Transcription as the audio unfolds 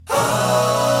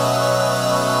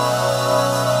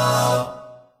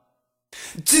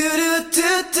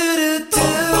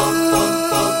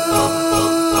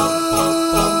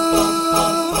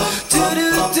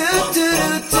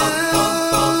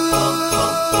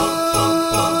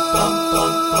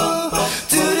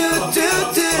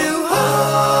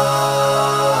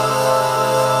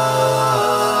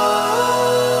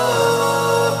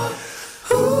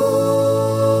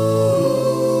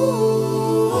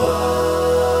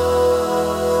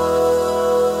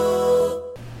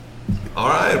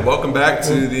right, welcome back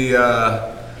to the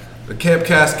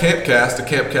Campcast, the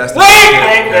Campcast. Wait.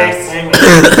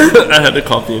 I had to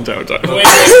cough the entire time. Wait.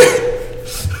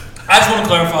 I just want to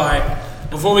clarify,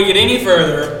 before we get any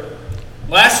further,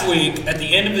 last week, at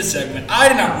the end of this segment, I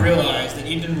did not realize that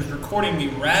Ethan was recording me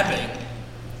rapping,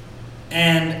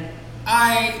 and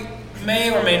I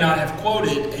may or may not have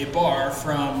quoted a bar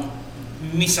from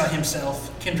Misa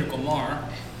himself, Kendrick Lamar,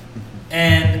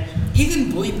 and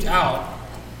Ethan bleeped out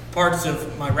parts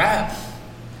of my rap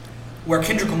where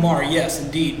Kendrick Lamar, yes,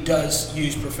 indeed, does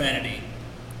use profanity.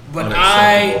 But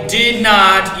I did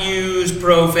not use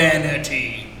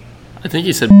profanity. I think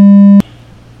you said.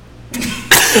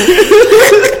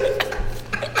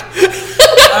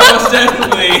 I most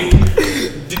definitely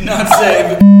did not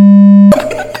say.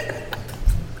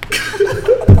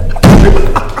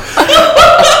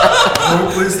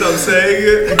 Please stop saying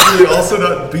it. And can we also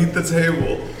not beat the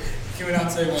table? Can we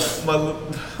not say what?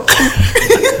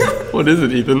 What is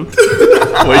it, Ethan?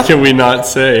 What can we not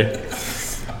say?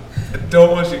 I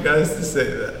don't want you guys to say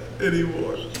that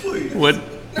anymore. Please. What?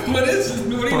 What is it?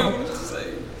 What do you want to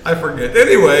say? I forget.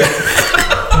 Anyway,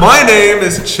 my name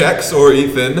is Chex or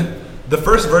Ethan. The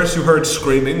first verse you heard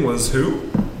screaming was who?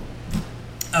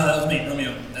 That was me,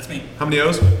 Romeo. That's me. How many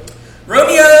O's?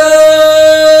 Romeo!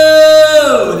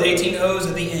 With 18 O's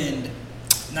at the end.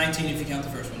 19 if you count the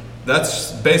first one.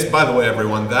 That's based, by the way,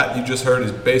 everyone, that you just heard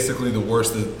is basically the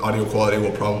worst the audio quality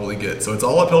will probably get. So it's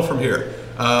all uphill from here.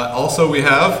 Also, we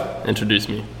have... Introduce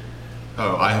me.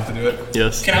 Oh, I have to do it?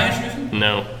 Yes. Can I introduce him?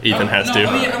 No, Ethan has to.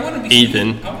 I want to be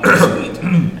Ethan. sweet. I want to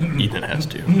be sweet. Ethan has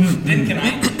to. Then can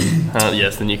I?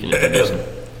 Yes, then you can introduce him.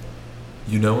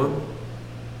 You know him?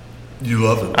 You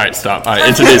love him. All right, stop. All right,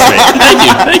 introduce me.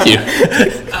 Thank you.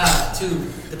 To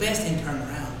the best intern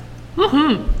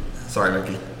around. Sorry,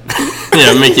 Mickey.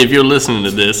 Yeah, Mickey, if you're listening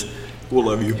to this, We'll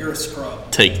love you. You're a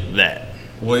scrub. take that.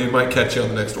 Well, you might catch you on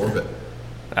the next orbit.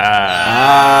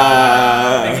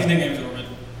 Mickey's nickname's Orbit.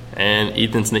 And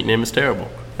Ethan's nickname is terrible.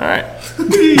 All right.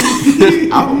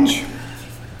 Ouch.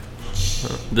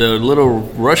 The little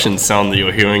Russian sound that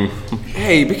you're hearing,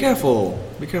 Hey, be careful.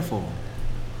 Be careful.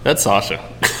 that's Sasha.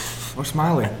 Or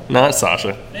Smiley. Not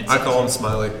Sasha. I call him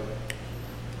Smiley.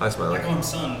 Hi, I Smiley. call him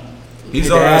son. He's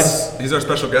Hey, our Dad. he's our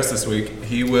special guest this week.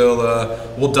 He will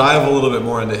we'll dive a little bit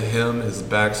more into him, his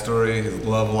backstory, his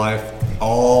love life,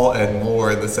 all and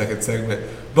more in the second segment.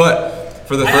 But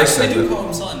for the I first actually do segment, call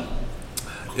him son.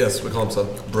 yes, we call him son,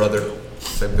 brother,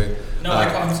 same thing. No, I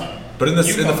call him son. But in You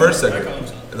the call first him- I segment, call him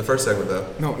son. in the first segment though,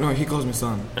 No, he calls me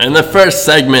son. In the first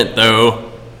segment,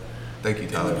 though, thank you,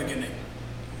 In the Tyler. beginning.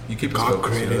 You keep us God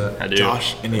focused, you know created that. I do.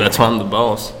 Josh and That's why I'm the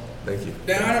boss. Thank you.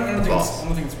 I don't think Boss.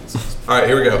 it's All right,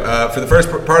 here we go. For the first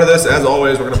part of this, as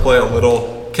always, we're gonna play a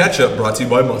little catch-up brought to you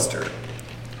by Mustard.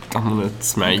 I'm gonna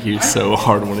smack you so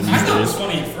hard one of I these thought it was days.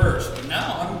 funny at first, but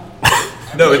now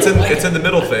I'm. No, it's in the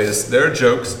middle phase. There are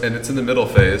jokes, and it's in the middle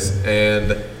phase.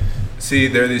 And see,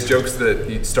 there are these jokes that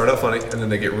you start out funny, and then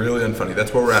they get really unfunny.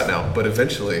 That's where we're at now. But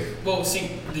eventually, Well,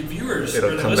 see, the viewers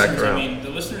It'll or the come back listeners. I around. mean, the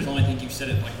listeners only think you've said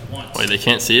it like once. Wait, they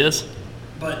can't see us?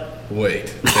 But wait,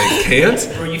 they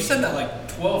can't? bro, you've said that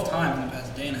like 12 times in the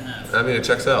past day and a half. I mean, it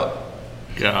checks out.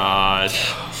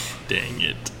 Gosh, dang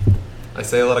it. I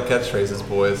say a lot of catchphrases,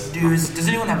 boys. Dudes, does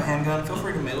anyone have a handgun? Feel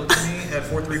free to mail it to me at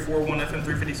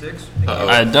 4341FM356. Uh-oh.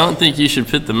 I don't think you should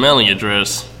put the mailing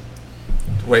address.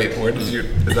 Wait, where did you?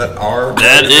 Is that our?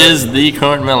 That is the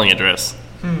current mailing address.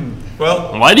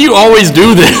 Well, Why do you always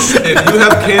do this? if you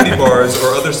have candy bars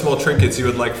or other small trinkets you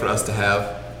would like for us to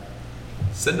have,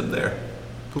 send them there.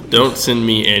 Don't send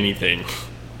me anything.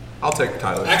 I'll take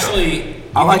Tyler's. Actually,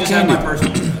 I you like can just have my candy.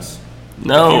 personal address.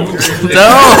 No. No,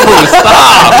 stuff.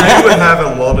 stop. If you would have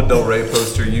a Lana Del Rey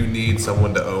poster you need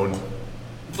someone to own,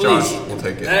 Please. Josh will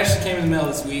take That it. actually came in the mail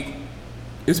this week.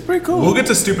 It's pretty cool. We'll get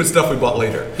to stupid stuff we bought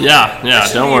later. Yeah,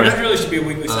 That don't That worry. really should be a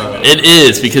weekly segment. It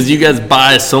is, because you guys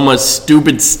buy so much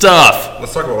stupid stuff.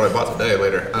 Let's talk about what I bought today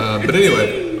later. But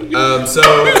anyway, so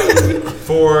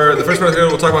for the first part of the video,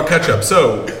 we'll talk about catch-up.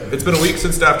 So it's been a week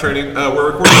since staff training.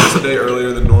 We're recording this a day earlier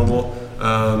than normal,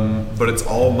 but it's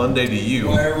all Monday to you.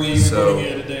 Why are we So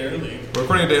recording it a day early? we're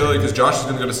recording a day early because Josh is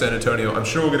going to go to San Antonio. I'm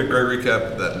sure we'll get a great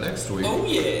recap of that next week. Oh,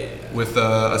 yeah. With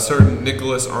a certain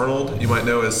Nicholas Arnold, you might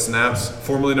know as Snaps,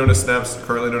 formerly known as Snaps,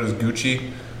 currently known as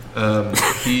Gucci.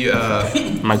 He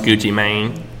My Gucci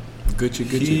man. Gucci.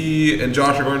 he and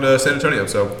Josh are going to San Antonio,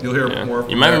 so you'll hear Yeah. more. You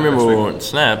from might that next week. remember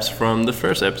Snaps from the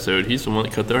first episode. He's the one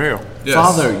that cut their hair. Yes.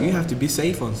 Father, you have to be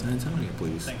safe on San Antonio,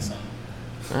 please. Thanks, son.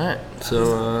 Alright,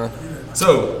 so,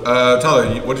 So,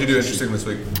 Tyler, what did you do interesting this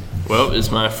week? well,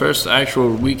 it's my first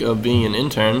actual week of being an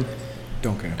intern.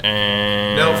 Don't care.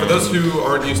 And Now, for those who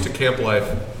aren't used to camp life,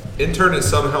 intern is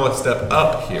somehow a step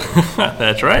up here.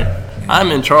 That's right.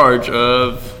 I'm in charge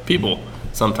of people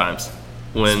sometimes.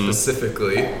 When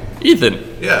Specifically. Ethan.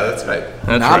 Yeah, that's right.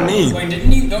 That's Not right. me.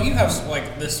 Wait, don't you have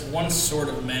like this one sort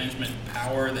of management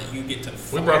power that you get to?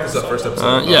 We brought this up first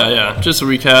episode. Yeah. Just to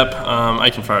recap, I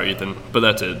can fire Ethan, but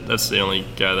that's it. That's the only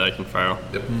guy that I can fire.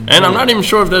 Yep. And I'm not even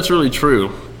sure if that's really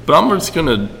true, but I'm just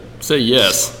gonna say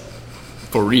yes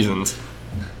for reasons.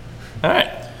 All right.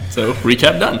 So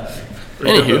recap done.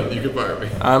 Anywho, You can fire me.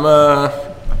 I'm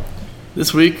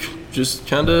this week just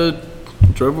kind of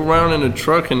drove around in a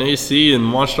truck and AC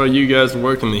and watched all you guys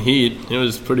work in the heat. It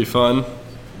was pretty fun.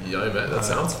 Yeah, I bet. That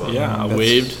sounds fun. Yeah, I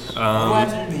waved. We'll have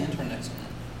to do the intern next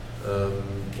summer.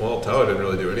 Well, Tyler didn't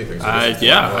really do anything. So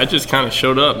I just kind of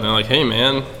showed up and they're like, "Hey,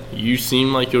 man, you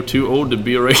seem like you're too old to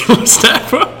be a regular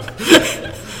staffer."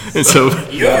 And so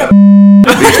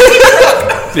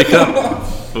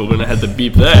we're gonna have to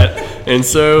beep that. And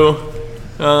so,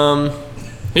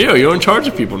 you're in charge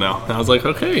of people now. And I was like,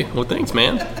 "Okay, well, thanks,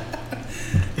 man."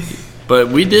 But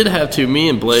we did have to. Me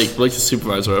and Blake's the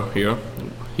supervisor here.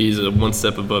 He's one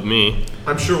step above me.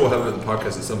 I'm sure we'll have him in the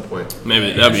podcast at some point.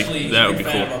 Maybe that would be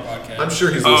cool. I'm sure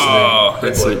he's listening. Oh, Hey,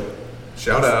 that's Blake.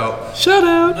 Shout out. Shout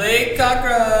out. Blake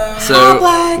Cockroach.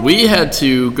 So we had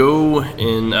to go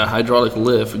in a hydraulic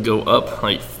lift, go up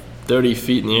like 30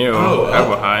 feet in the air, Oh, or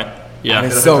however up. high. Yeah,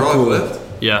 It's so Hydraulic cool. lift?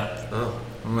 yeah. Oh.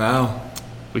 Wow.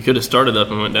 We could have started up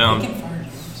and went down. We can fire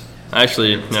yours.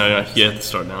 Actually, no, you have to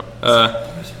start down.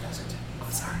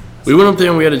 We went up there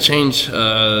and we had to change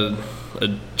a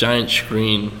giant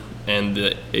screen, and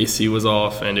the AC was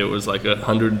off, and it was like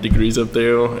 100 degrees up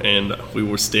there, and we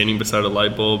were standing beside a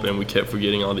light bulb, and we kept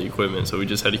forgetting all the equipment, so we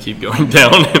just had to keep going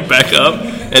down and back up,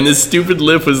 and this stupid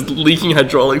lift was leaking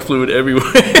hydraulic fluid everywhere.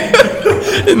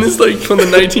 And it's like from the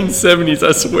 1970s,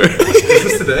 I swear. Is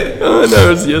this today? Oh, no, it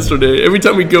was yesterday. Every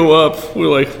time we go up, we're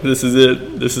like, this is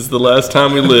it. This is the last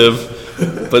time we live.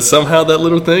 But somehow that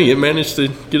little thing, it managed to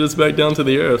get us back down to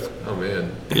the earth. Oh,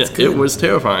 man. Yeah, it was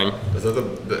terrifying. Is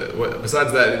that what,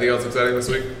 besides that, anything else exciting this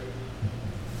week?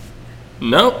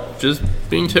 Nope, just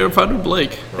being terrified of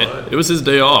Blake. Alright. It was his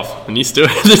day off, and he still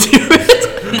had to do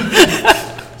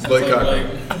it. Blake like Cochran,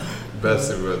 Blake. best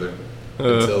supervisor.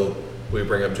 Until we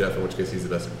bring up Jeff, in which case he's the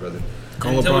best supervisor.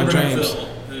 Call Until we LeBron bring James. Phil,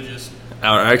 who just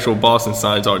Our actual boss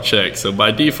signs our check, so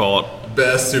by default,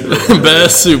 Best supervisor.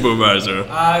 best supervisor.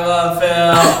 I love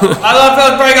Phil. I love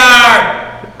Phil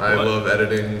Springer. I love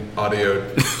editing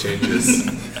audio changes.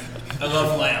 I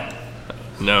love Lamb.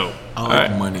 No. I All like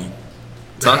right, money.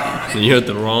 you're at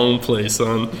the wrong place,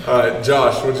 son. All right,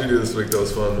 Josh, what did you do this week that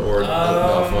was fun or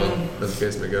not fun, as the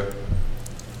case may go?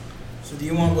 So do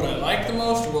you want what I liked the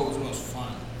most or what was most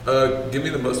fun? Give me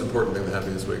the most important thing that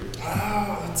happened this week.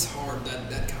 That's hard. That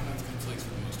kind of conflicts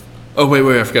with the most fun. Oh,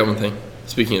 wait, I forgot one thing.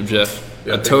 Speaking of Jeff,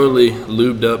 Yeah, I totally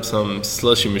lubed up some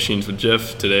slushy machines with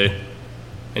Jeff today.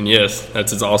 And yes,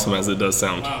 that's as awesome as it does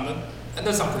sound. Wow, that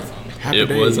does sound pretty fun. Happy It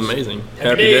was days. amazing.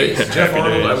 Happy days. Jeff Happy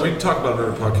Arnold, days. we talked about it on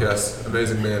our podcast.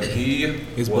 Amazing man. He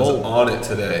He's was bold. on it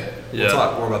today. Yeah. We'll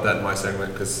talk more about that in my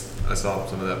segment because I saw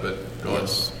some of that. But go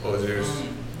Yes. on. What was yours?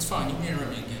 It's fine. You can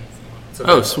interrupt me again if you want. It's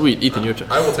okay. Oh, sweet. Ethan, your turn.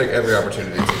 I will take every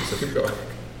opportunity to. So keep going.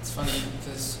 It's funny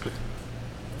because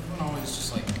everyone always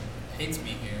just like hates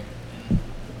me here. And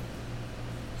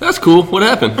That's cool. What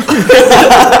happened? no,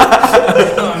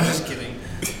 I'm just kidding.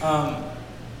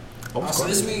 So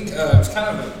this week was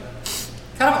kind of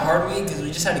a hard week because we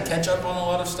just had to catch up on a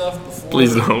lot of stuff before.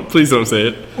 Please don't. Please don't say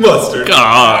it. Mustard.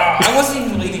 God. I wasn't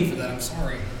even leading for that. I'm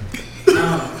sorry.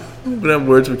 We have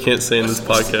words we can't say in this I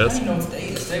don't podcast. even know what today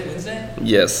is. Today Wednesday?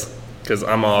 Yes, because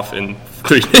I'm off in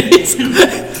 3 days.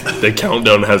 The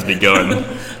countdown has begun.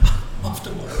 Off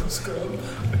tomorrow, scrub.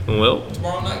 Well,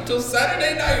 Tomorrow night till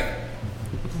Saturday night.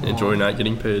 enjoy not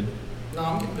getting paid. No,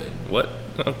 I'm getting paid. What?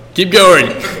 Oh, keep going.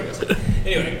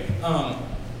 Anyway,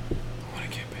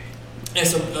 yeah,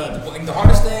 so like the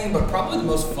hardest thing, but probably the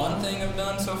most fun thing I've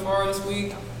done so far this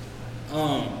week.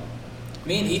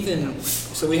 Me and Ethan,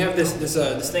 so we have this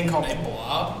thing called a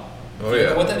blob. Oh, If you don't yeah.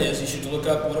 know what that is, you should look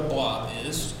up what a blob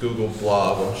is. Google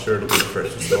blob. I'm sure it'll be the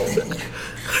first result.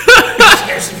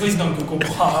 Seriously, please don't Google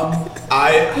blob.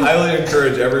 I highly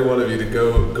encourage every one of you to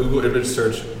go Google image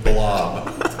search blob.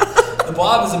 The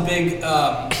blob is a big,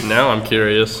 Now I'm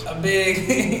curious.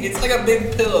 it's like a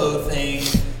big pillow thing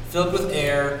filled with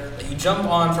air that you jump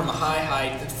on from a high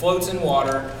height that floats in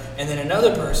water, and then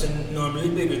another person, normally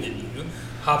bigger than you,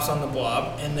 hops on the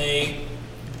blob and they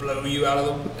blow you out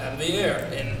of the air,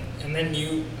 and then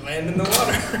you land in the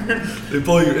water. They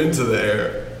pull you into the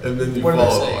air and then you What did I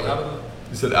fall. say? in the Out water. of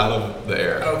You said out of the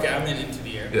air. okay, I meant into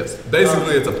the air. Yes.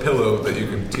 Basically, it's a pillow that you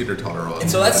can teeter totter on.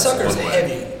 And so that That's sucker's one way.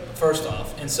 heavy. first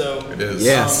off. And so, It is.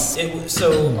 Yes.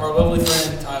 So our lovely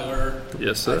friend Tyler,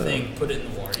 Yes, sir. I think, put it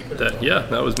in the water. You put it in the water. Yeah,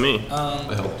 that was me.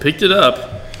 I helped. Picked it up,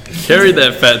 carried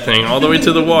that fat thing all the way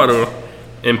to the water,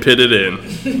 and put it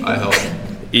in. I helped.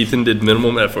 Ethan did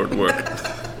minimum effort work.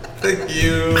 Thank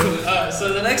you.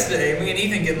 So the next day, me and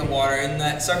Ethan get in the water, and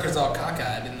that sucker's all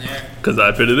cockeyed in there. Because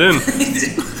I put it in.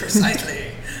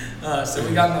 Precisely. So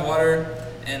we got in the water,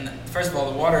 and first of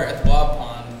all, the water at the blob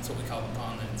pond, that's what we call the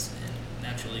pond that it's in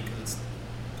naturally because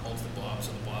it holds the blob,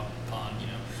 so the blob pond, you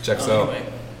know. Checks out.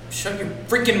 Anyway, shut your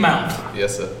freaking mouth.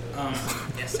 Yes, sir.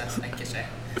 Yes, sir. Thank you, sir.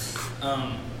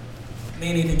 Me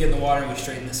and Ethan get in the water, and we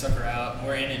straighten this sucker out.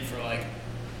 We're in it for like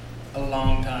a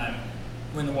long time.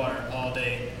 We're in the water all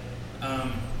day.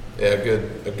 Yeah,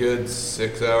 a good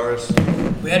 6 hours.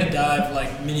 We had to dive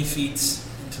like many feet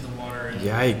into the water and,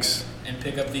 Yikes. and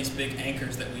pick up these big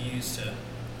anchors that we use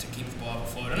to keep the blob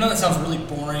afloat. I know that sounds really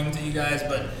boring to you guys,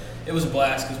 but it was a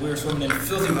blast because we were swimming in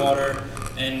filthy water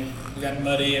and we got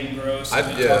muddy and gross. And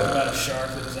we talked about a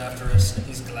shark that was after us and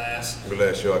he's glass.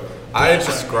 Glass shark. I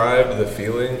described the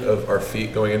feeling of our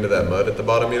feet going into that mud at the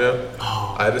bottom, you know?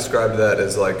 I described that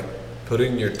as like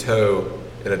putting your toe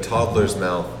in a toddler's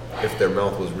mouth if their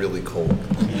mouth was really cold.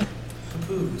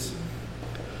 Papoose.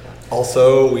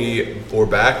 Also, we're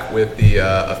back with the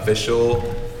official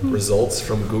results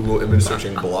from Google image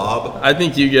searching blob. I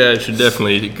think you guys should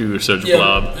definitely Google search Yeah,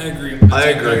 blob. I agree. I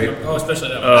agree. Oh, especially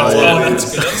that one. Oh, yeah.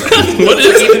 That's good. That's like, What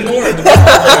is even more.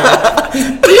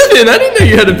 Ethan, I didn't know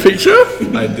you had a picture.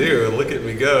 I do. Look at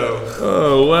me go.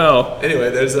 Oh, wow. Anyway,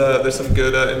 there's some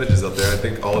good images up there. I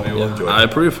think all of you will enjoy. I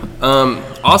approve.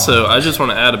 Also, I just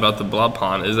want to add about the blob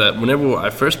pond is that whenever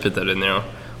I first put that in there,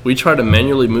 we tried to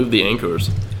manually move the anchors,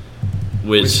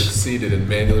 We which succeeded in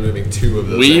manually moving 2 of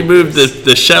those. we anchors. moved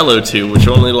the shallow two, which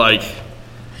are only like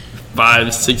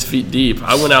 5-6 feet deep.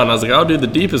 I went out and I was like, I'll do the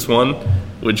deepest one,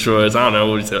 which was, I don't know,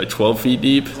 what would you say, like 12 feet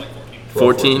deep?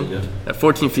 14? yeah. At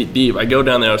 14 feet deep, I go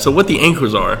down there. So what the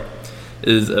anchors are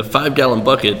is a 5-gallon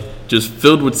bucket just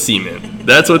filled with cement.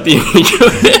 That's what the anchor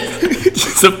is.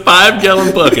 Just a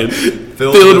 5-gallon bucket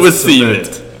filled with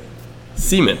cement.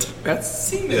 Cement. That's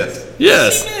Cement. Yes.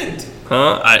 Yes. Cement.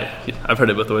 Huh? I've heard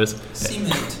it both ways.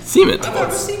 Cement. Cement. I thought it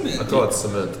was cement. I call it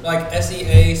cement. Like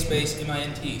SEA space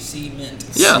MINT. Cement.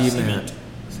 Yeah. Cement.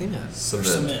 Cement.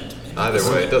 Cement.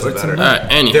 Either way, it doesn't What's matter. All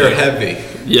right, anyway. They're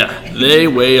heavy. Yeah, they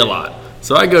weigh a lot.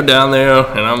 So I go down there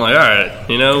and I'm like, all right,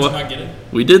 you know Did you what? not get it?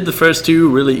 We did the first 2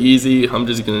 really easy. I'm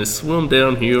just going to swim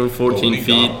down here 14 Holy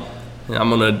feet. God. And I'm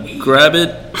going to grab it.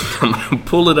 I'm going to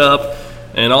pull it up.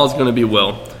 And all's going to be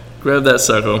well. Grab that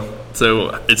sucker. So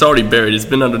it's already buried. It's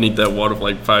been underneath that water for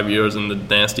like 5 years in the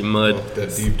nasty mud.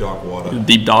 That deep dark water.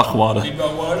 Deep dark water. You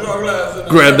got water glass.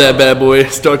 Grab that bad boy,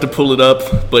 start to pull it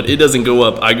up, but it doesn't go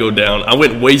up. I go down. I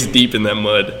went waist deep in that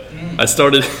mud. I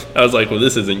was like, well,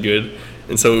 this isn't good.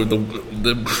 And so the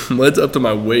mud's up to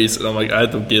my waist, and I'm like, I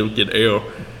have to get air.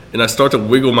 And I start to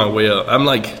wiggle my way up. I'm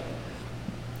like,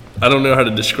 I don't know how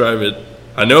to describe it.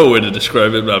 I know a way to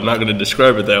describe it, but I'm not going to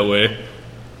describe it that way.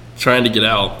 Trying to get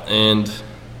out, and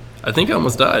I think I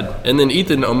almost died. And then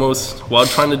Ethan almost, while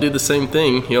trying to do the same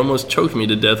thing, he almost choked me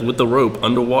to death with the rope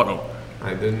underwater.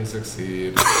 I didn't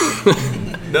succeed.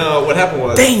 No, what happened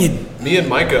was, Dang it. me and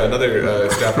Micah,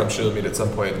 another staff I'm sure you'll meet at some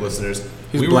point, listeners.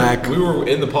 He's we black. We were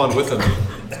in the pond with him.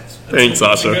 Thanks,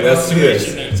 Sasha. Yes, he is.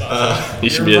 He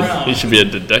should be a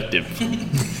detective.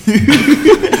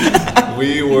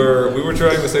 We were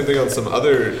trying the same thing on some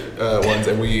other ones,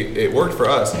 and it worked for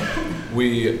us.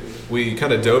 We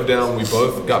kind of dove down. We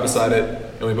both got beside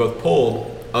it, and we both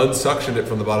pulled, unsuctioned it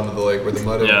from the bottom of the lake where the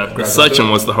mud. Yeah, the grabbed suction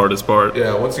onto it. was the hardest part.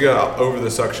 Yeah, once you got over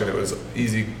the suction, it was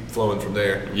easy flowing from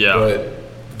there. Yeah.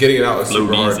 But getting it out was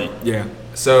super Flowed hard. easy. Yeah.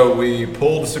 So we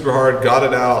pulled super hard, got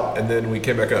it out, and then we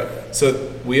came back up.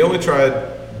 So we only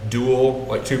tried dual,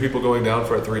 like 2 people going down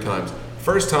for it 3 times.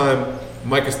 First time,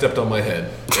 Micah stepped on my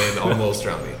head and almost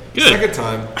drowned me. Good. Second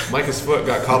time, Micah's foot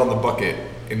got caught on the bucket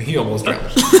and he almost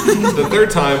drowned. The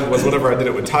third time was whenever I did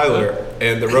it with Tyler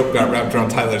and the rope got wrapped around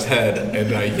Tyler's head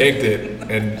and I yanked it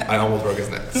and I almost broke his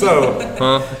neck. So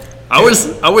I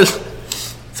was.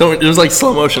 So it was like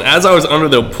slow motion. As I was under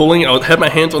there pulling, I had my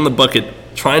hands on the bucket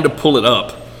trying to pull it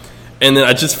up. And then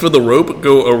I just feel the rope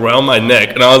go around my neck.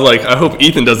 And I was like, I hope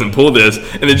Ethan doesn't pull this.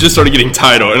 And it just started getting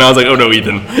tighter. And I was like, oh no,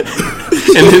 Ethan.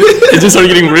 And it just started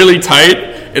getting really tight.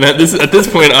 And at this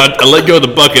point, I let go of the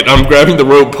bucket. I'm grabbing the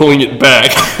rope, pulling it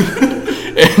back.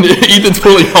 And Ethan's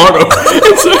pulling harder.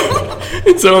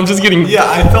 And so I'm just getting... yeah,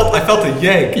 I felt a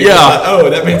yank. Yeah. I thought, oh,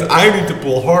 that means I need to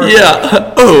pull harder.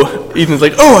 Yeah. Oh, Ethan's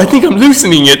like, oh, I think I'm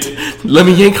loosening it. Let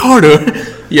me yank harder.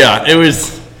 Yeah, it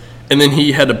was... And then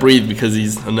he had to breathe because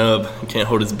he's a nub. He can't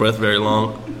hold his breath very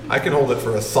long. I can hold it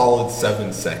for a solid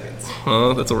 7 seconds.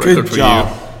 Oh, that's a record Good for job.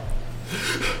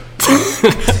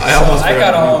 I almost I got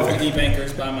forgot to all do of the that. deep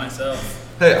anchors by myself.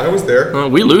 Hey, I was there. you.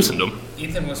 We loosened them.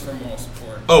 Ethan was for moral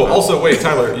support. Oh, also, wait,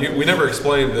 Tyler, we never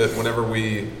explained that whenever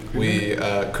we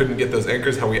couldn't get those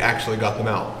anchors, how we actually got them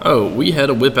out. Oh, we had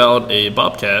to whip out a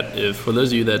Bobcat. If for those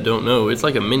of you that don't know, it's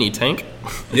like a mini tank.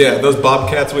 Yeah, those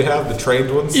bobcats we have, the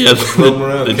trained ones. Yeah, that just roam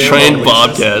around the camp trained on leashes.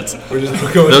 Bobcats. We're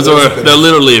just going Those to are those they're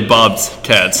literally Bob's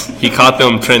cats. He caught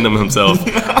them, trained them himself.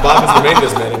 Bob is the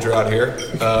maintenance manager out here.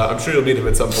 I'm sure you'll meet him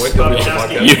at some point. He'll be on the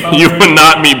podcast. You will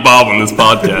not meet Bob on this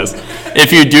podcast.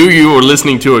 If you do, you are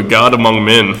listening to a god among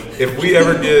men. If we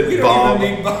ever get Bob,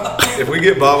 if we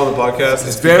get Bob on the podcast,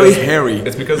 It's very hairy.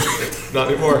 It's because not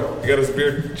anymore. He got his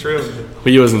beard trimmed.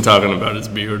 He wasn't talking about his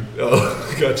beard.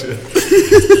 Oh, gotcha.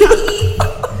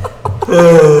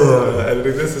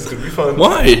 Editing this is gonna be fun.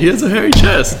 Why? He has a hairy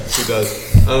chest. He does.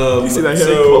 You see that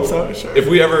hairy pops out of his shirt?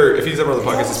 if he's ever on the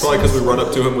podcast, it's probably because we run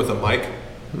up to him with a mic.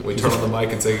 We turn on the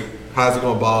mic and say, "How's it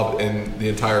going, Bob?" And the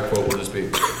entire quote will just be,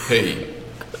 "Hey."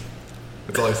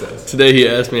 That's all he says. Today he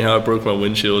asked me how I broke my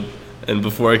windshield, and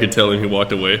before I could tell him, he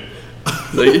walked away.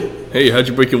 Like, hey, how'd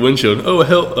you break your windshield? Oh,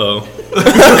 hell, oh.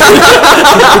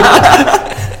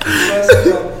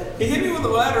 He hit me with a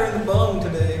ladder in the bung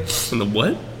today. In the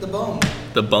what? The bung.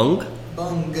 The bung?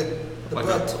 Bung. The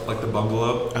butt. Like the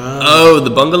bungalow. Oh, the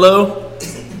bungalow?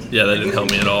 Yeah, that didn't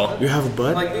help me at all. You have a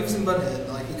butt? Like Beavis and Butthead.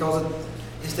 Like he calls it,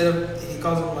 he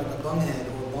calls it like a bunghead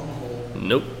or a bunghole.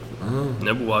 Nope.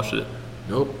 Never watched it.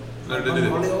 Nope.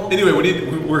 Anyway,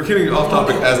 we're getting off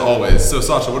topic as always. So,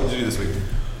 Sasha, what did you do this week?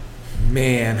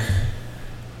 Man.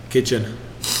 Kitchen.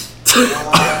 Lots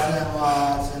and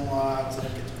lots and lots of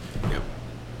kitchen. Yep.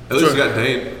 At least you got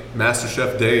Dane, Master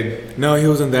Chef Dane. No, he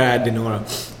wasn't there at Denora.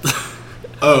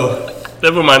 Oh,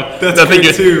 Never mind. That's nothing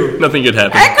good, too. Nothing good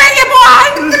happened. Crazy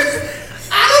boy!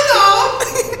 I don't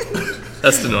know.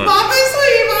 That's the norm. Mom is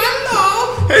asleep. I don't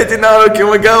know. Hey, Denora, can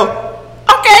we go?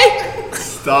 Okay.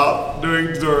 stop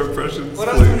doing Dora impressions. What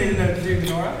else do we need to know to do,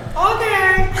 Nora?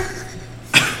 Okay.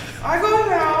 I go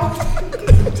now.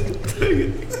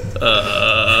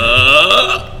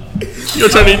 Your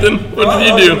turn, Ethan. What did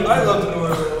you do? I love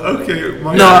Nora. Okay,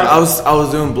 No, I was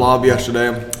doing blob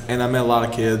yesterday, and I met a lot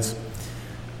of kids.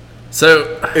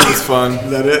 So, It was fun.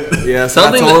 Is that it? Yeah, so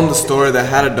Something I told that- him the story that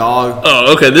had a dog.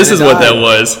 oh, okay. This And is it what that died.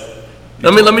 was.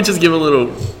 Let me just give a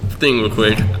little thing real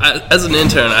quick. As an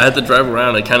intern, I had to drive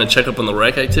around and kind of check up on the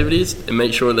rec activities and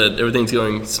make sure that everything's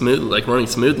going smooth, like running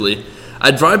smoothly.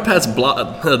 I drive past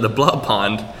the blob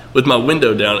pond with my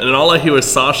window down, and all I hear is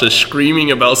Sasha screaming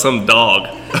about some dog.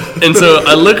 And so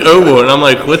I look over and I'm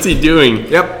like, "What's he doing?"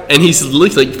 Yep. And he's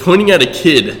like pointing at a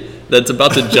kid that's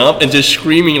about to jump and just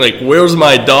screaming like, "Where's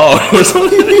my dog?" or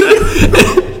something like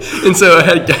that. And so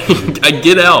I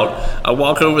get out, I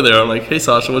walk over there, I'm like, "Hey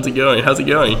Sasha, what's it going? How's it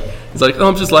going?" He's like, "Oh,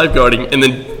 I'm just lifeguarding," and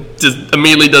then just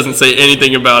immediately doesn't say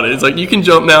anything about it. It's like, "You can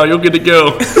jump now, you're good to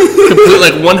go." Complete,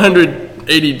 like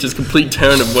 180, just complete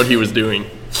turn of what he was doing.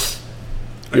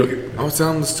 I was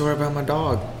telling him the story about my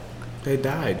dog. They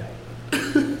died.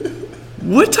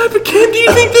 What type of camp do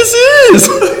you think this is?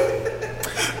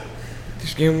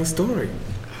 Just gave him a story.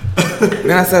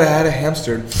 Then I said I had a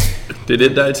hamster. Did it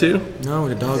die too? No,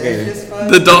 the dog ate it.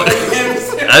 The dog.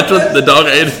 That's what the dog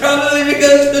ate. Probably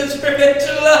because the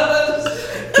tarantulas.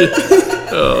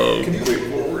 Oh,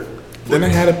 Then I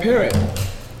had a parrot.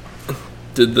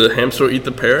 did the hamster eat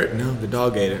the parrot? No, the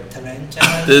dog ate it.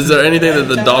 Tarantulas. Is there anything that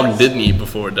the dog didn't eat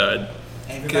before it died?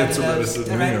 Everybody Cancer loves medicine.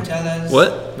 tarantulas.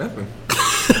 What? Nothing.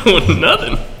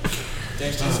 Nothing.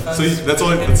 There's just So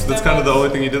that's kind of the only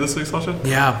thing you did this week, Sasha?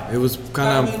 Yeah, it was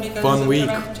kind of a fun week.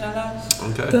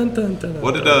 Okay. Dun, dun, dun, dun.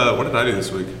 What did I do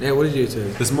this week? Yeah, what did you do?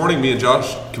 This morning, me and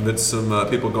Josh convinced some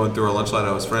people going through our lunch line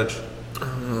I was French.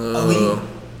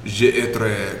 Je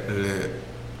etre.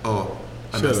 Oh,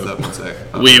 I messed up. One sec.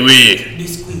 Oui, oui.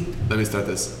 Biscuit. Let me start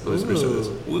this. Let me start this.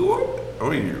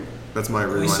 Oh, you. That's my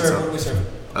We rewind serve. sound. We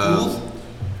serve.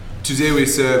 Today we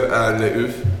serve le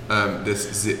œuf,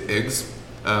 the eggs.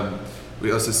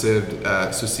 We also served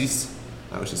saucisse,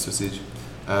 which is sausage.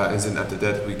 And then after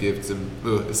that we gave them.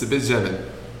 Oh, it's a bit German.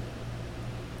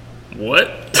 What?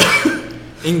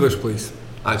 English, please.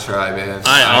 I try, man.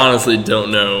 I honestly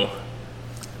don't know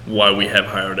why we have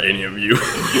hired any of you.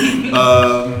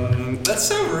 That's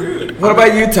so rude. What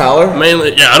about you, Tyler?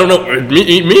 Mainly, yeah, I don't know.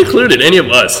 Me included, any of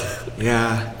us.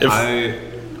 Yeah.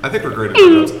 I think we're great at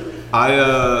our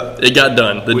jobs. It got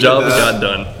done. The We job did that. got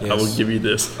done. I will Yes. give you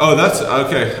this. Oh, that's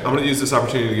okay. I'm gonna use this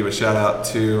opportunity to give a shout out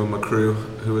to my crew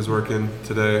who was working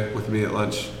today with me at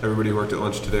lunch. Everybody who worked at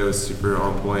lunch today was super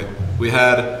on point. We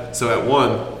had so at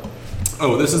 1,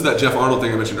 Oh, this is that Jeff Arnold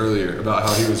thing I mentioned earlier about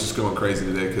how he was just going crazy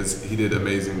today because he did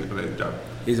amazing job.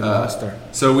 He's a monster.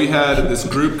 So we had this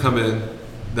group come in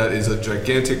that is a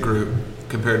gigantic group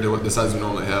compared to what the size we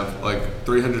normally have, like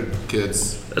 300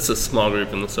 kids. That's a small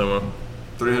group in the summer.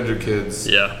 300 kids.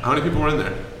 Yeah. How many people were in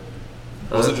there?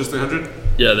 Was it just 300?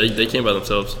 Yeah, they came by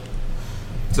themselves.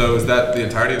 So is that the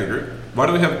entirety of the group? Why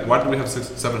do we have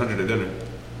 700 at dinner?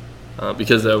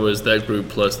 Because that was that group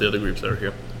plus the other groups that are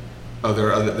here. Oh,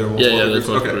 there are multiple Yeah, other there's groups?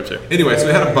 multiple Okay. groups here. Anyway, so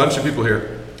we had a bunch of people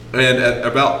here, and at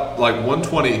about like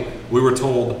 1:20, we were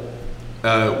told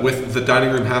with the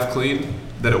dining room half clean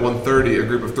that at 1:30 a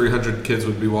group of 300 kids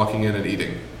would be walking in and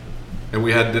eating, and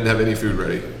we didn't have any food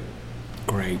ready.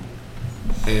 Great.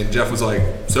 And Jeff was like,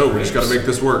 "So we just got to make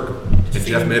this work," and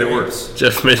Jeff made it work.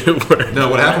 Jeff made it work. No,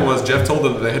 what happened was Jeff told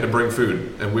them that they had to bring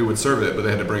food, and we would serve it, but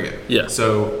they had to bring it. Yeah.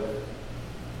 So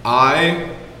I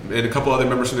and a couple other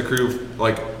members of the crew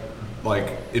like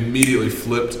immediately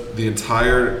flipped the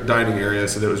entire dining area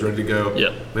so that it was ready to go.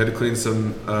 Yeah. We had to clean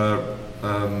some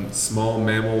small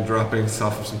mammal droppings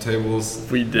off of some tables.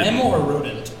 We did. Mammal or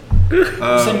rodent? You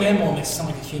said mammal makes it sound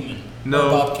like a human. No.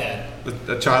 Or bobcat.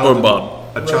 A child. Or Bob.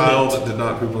 A child did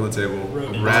not poop on the table.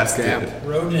 Rodent. Rats Bobcat. did.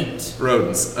 Rodent.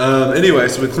 Rodents. Anyway,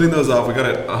 so we cleaned those off. We got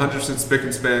it 100% spick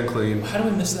and span clean. How do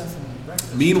we miss that from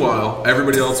breakfast? Meanwhile,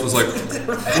 everybody else was like,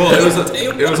 well,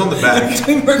 it was on the back.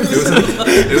 Doing breakfast.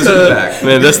 It was in the back.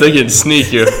 Man, that's they getting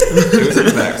sneakier. It was in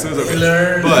the back, so it was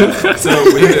okay. But so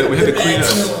we had to clean a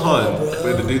ton. We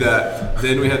had to do that.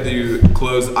 Then we had to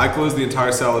close. I closed the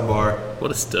entire salad bar,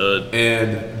 What a stud.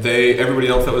 and everybody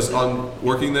else that was on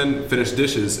working then finished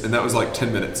dishes, and that was like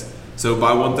 10 minutes. So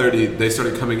by 1:30, they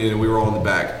started coming in, and we were all in the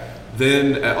back.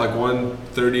 Then at like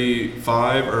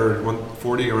 1:35 or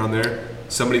 1:40 around there,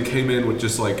 somebody came in with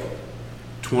just like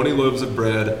 20 loaves of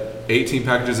bread, 18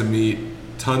 packages of meat,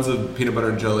 tons of peanut butter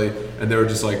and jelly, and they were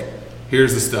just like,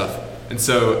 "Here's the stuff." And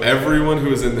so everyone who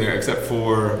was in there, except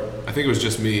for I think it was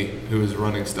just me who was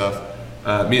running stuff,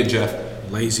 me and Jeff.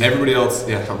 Lazy. Everybody else,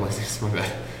 yeah, I'm lazy. It's my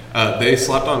bad. They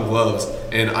slapped on gloves,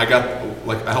 and I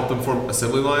helped them form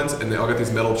assembly lines, and they all got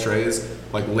these metal trays,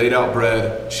 like laid out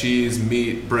bread, cheese,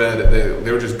 meat, bread.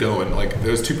 They were just going. Like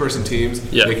there was 2-person teams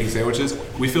Yeah. making sandwiches.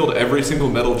 We filled every single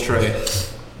metal tray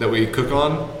that we cook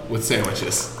on with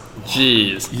sandwiches.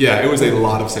 Jeez. Yeah, it was a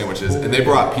lot of sandwiches, and they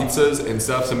brought pizzas and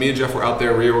stuff. So me and Jeff were out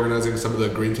there reorganizing some of the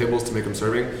green tables to make them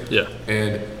serving. Yeah.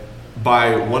 And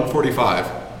by 1:45,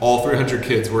 all 300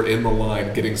 kids were in the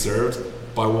line getting served.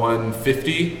 By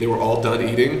 1:50, they were all done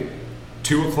eating.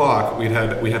 2 o'clock, we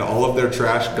had all of their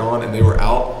trash gone, and they were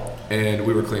out, and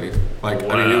we were cleaning. Like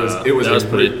I mean, it was That's an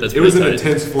pretty tight.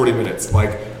 intense 40 minutes.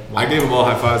 Like I gave them all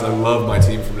high fives. I love my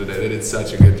team from today. They did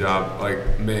such a good job.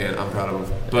 Like man, I'm proud of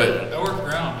them. But I worked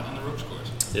around on the ropes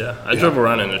course. Yeah. I drove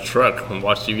around in a truck and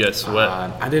watched you guys sweat.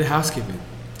 I did housekeeping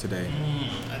today.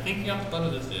 I think you got the butt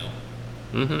of this deal.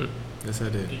 Mm-hmm. Yes, I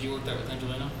did. Did you work that with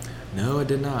Angelina? No, I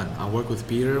did not. I work with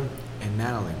Peter and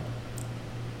Natalie.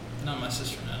 Not my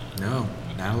sister Natalie. No,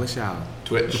 Natalie Shaw.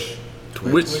 Twitch.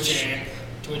 Twitch.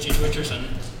 Twitchy Twitcherson.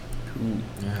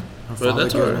 Yeah. Her But father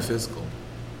that's gave her alright. a physical.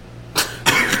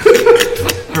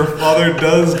 Her father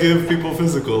does give people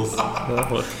physicals.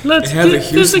 Let's It has a get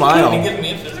huge physical. smile. Can you give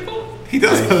me a physical? He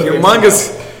does.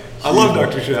 Humongous. I love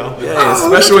Dr. Shao. Yeah,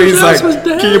 especially when he's Josh like, was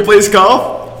dead. "Can you please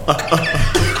cough?"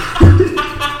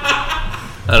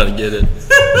 I don't get it.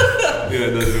 Yeah,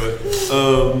 neither do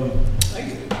I.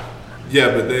 Yeah,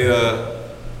 but they.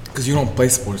 Because you don't play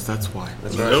sports, that's why.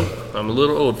 That's right. Nope. I'm a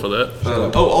little old for that.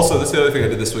 Also, this is the other thing I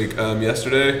did this week.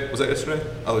 Yesterday, was that yesterday?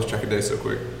 I always check a day so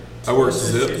quick. I worked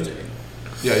Zip.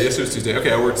 Yeah, yesterday was Tuesday.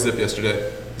 Okay, I worked Zip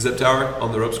yesterday. Zip Tower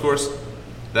on the ropes course.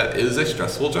 That is a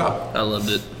stressful job. I loved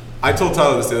it. I told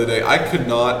Tyler this the other day. I could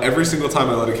not, every single time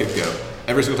I let a kid go,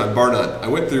 every single time, bar none. I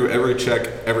went through every check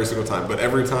every single time, but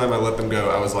every time I let them go,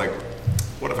 I was like,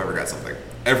 what if I forgot something?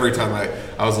 Every time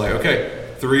I was like, okay,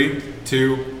 3,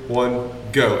 2, 1,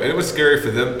 go. And it was scary for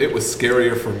them. It was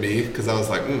scarier for me because I was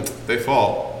like, they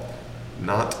fall.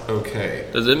 Not okay.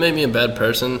 Does it make me a bad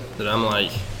person that I'm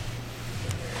like,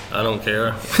 I don't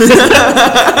care?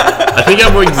 I think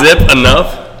I worked Zip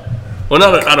enough. Well,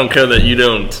 not I don't care that you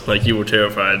don't. Like you were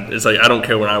terrified. It's like I don't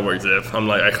care when I work Zip. I'm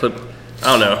like I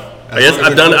don't know. I guess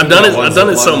I've done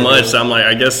it so much. So I'm like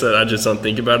I guess that I just don't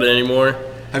think about it anymore.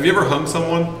 Have you ever hung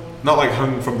someone? Not like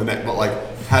hung from the neck, but like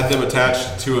had them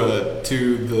attached to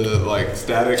the like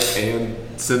static and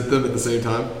sent them at the same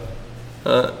time?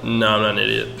 No, I'm not an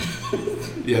idiot.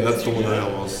 Yeah, that's the one I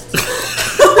almost.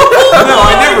 No,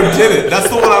 I never did it. That's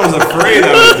the one I was afraid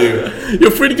I would do.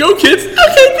 You're free to go, kids.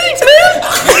 Okay, thanks, man.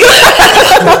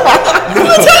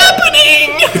 What's happening?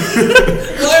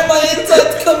 Why are my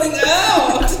insides coming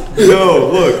out? No,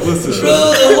 look, listen.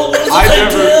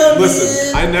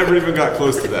 I never even got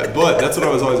close to that. But that's what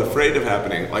I was always afraid of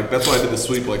happening. Like that's why I did the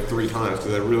sweep like 3 times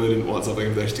because I really didn't want something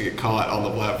of theirs to get caught on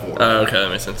the platform. Okay, that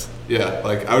makes sense. Yeah,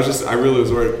 like I really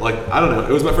was worried. Like I don't know,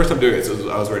 it was my first time doing it, so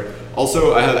I was worried.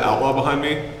 Also, I had Outlaw behind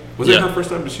me. Was it Yeah. her first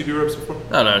time? Did she do ropes before?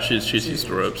 No, she's used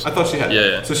to ropes. I thought she had.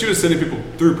 Yeah. So she was sending people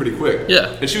through pretty quick. Yeah.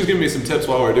 And she was giving me some tips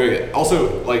while we were doing it.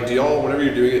 Also, like, do y'all, whenever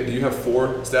you're doing it, do you have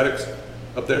 4 statics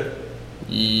up there?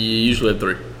 You usually have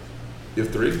 3. You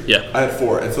have 3? Yeah. I had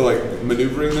 4, and so like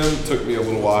maneuvering them took me a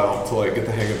little while to like get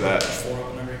the hang of that. 4 up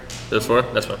and under. There's 4?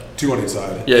 That's fine. 2 on each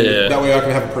side. Yeah, And yeah. That way I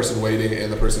can have a person waiting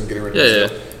and the person getting ready to Yeah,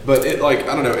 steal. But it like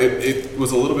I don't know, it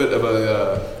was a little bit of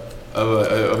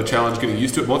a challenge getting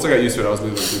used to it. Once I got used to it, I was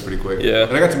moving through pretty quick. Yeah.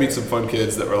 And I got to meet some fun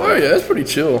kids that were like, Oh yeah, it's pretty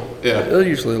chill. Yeah. They're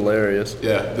usually hilarious.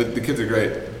 yeah, the kids are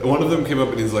great. One of them came up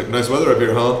and he's like, "Nice weather up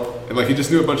here, huh?" And like he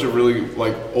just knew a bunch of really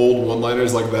like old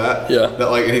one-liners like that. Yeah. That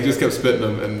like, and he just kept spitting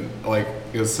them, and like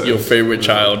it was so. Your favorite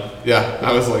child. Yeah,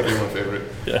 I was like, "You're my favorite."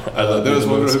 Yeah, I love There was these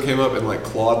one girl ones. who came up and like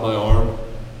clawed my arm.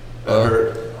 That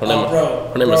hurt. Her name, Bro.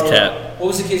 her name was bro, Kat. What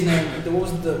was the kid's name?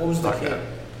 What was the Not kid? Kat.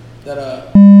 That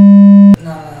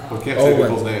We can't say Owen.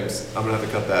 people's names. I'm gonna have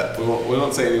to cut that. We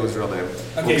won't say anyone's real name.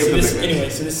 Okay, We'll give so them this nicknames. anyway,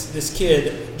 so this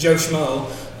kid Joe Schmo,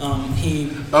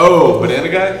 he Oh, banana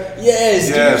guy. yes,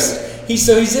 Yes. he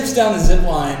zips down the zip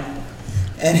line,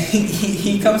 and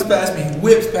he comes past me, he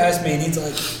whips past me, and he's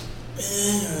like,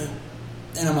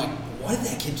 and I'm like, what did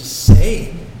that kid just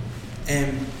say?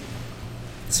 And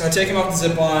so I take him off the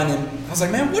zip line, and I was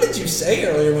like, man, what did you say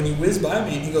earlier when you whizzed by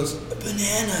me? And he goes,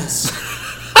 bananas.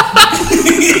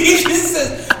 He just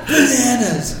says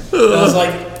bananas. And I was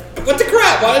like, what the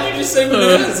crap? Why did you just say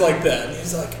bananas like that? And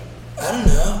he's like, I don't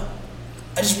know.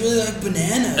 I just really like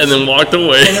bananas. And then walked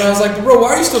away. And then I was like, bro,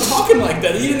 why are you still talking like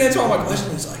that? He didn't answer all my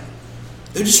questions. He's like,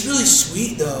 they're just really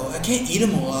sweet though. I can't eat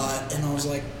them a lot. And I was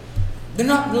like, they're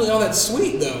not really all that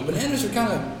sweet though. Bananas are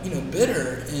kind of,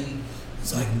 bitter. And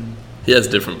he's like, He has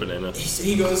different bananas.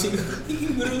 he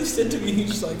literally said to me, he's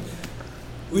just like,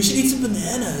 we should eat some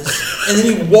bananas. And then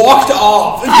he walked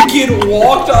off. And the kid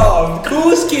walked off. The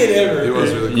coolest kid ever. It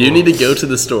was really cool. You need to go to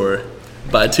the store,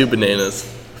 buy 2 bananas,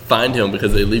 find him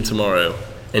because they leave tomorrow,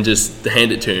 and just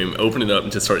hand it to him, open it up,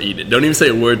 and just start eating it. Don't even say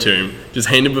a word to him. Just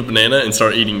hand him a banana and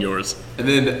start eating yours. And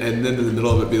then in the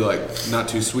middle of it, be like, not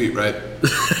too sweet, right?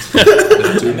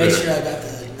 Not too Make bitter. sure I got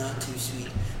the not too sweet,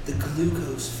 the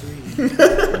glucose free.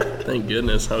 Thank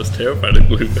goodness. I was terrified of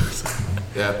glucose.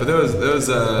 Yeah, but it was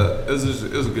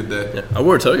a good day. Yeah, I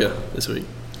wore a toga this week.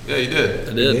 Yeah, you did.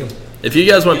 I did. Yeah. If you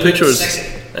guys want You look pictures, sexy.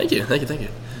 thank you.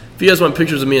 If you guys want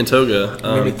pictures of me and toga,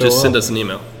 Maybe throw just send up. us an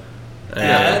email.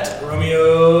 At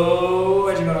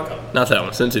Romeo@gmail.com, Not that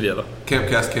one. Send it to the other.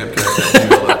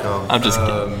 Campcast@gmail.com. I'm just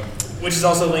kidding. which is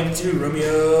also linked to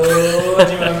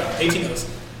Romeo@gmail.com. 18 goes.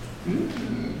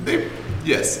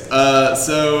 Yes.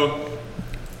 So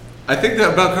I think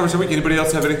that about covers our week. Anybody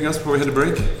else have anything else before we head to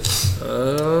break?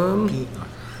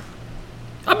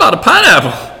 I bought a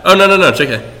pineapple. Oh no,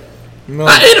 JK. No.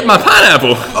 I ate my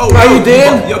pineapple. Oh, you no,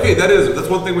 did? yeah, okay, that's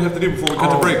one thing we have to do before we cut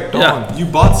to break. Yeah. You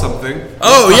bought something.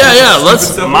 Oh You bought yeah. some Let's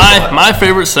stupid stuff we bought. my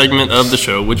favorite segment of the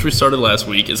show, which we started last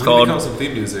week, is We're gonna called become some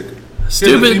theme music. Stupid-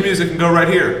 Here's the theme music can go right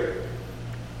here.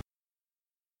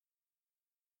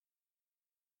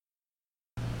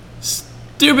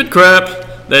 Stupid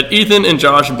Crap that Ethan and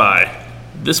Josh buy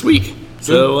this week.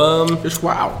 So Just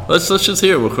wow. let's just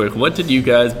hear real quick. What did you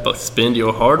guys spend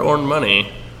your hard-earned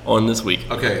money on this week?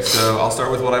 Okay, so I'll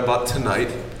start with what I bought tonight.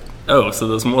 Oh, so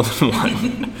there's more than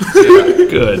one. Yeah.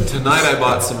 Good. Tonight I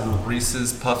bought some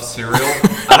Reese's Puff cereal.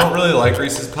 I don't really like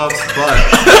Reese's Puffs, but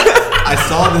I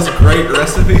saw this great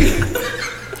recipe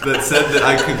that said that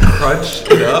I could crunch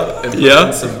it up and put Yeah.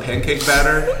 in some pancake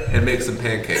batter and make some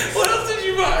pancakes. What else did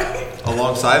you buy?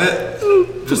 Alongside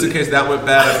it, just in case that went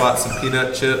bad, I bought some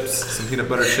peanut chips, some peanut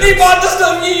butter He chips. bought the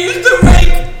stuff you used to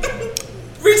make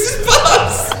Reese's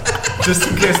Puffs. Just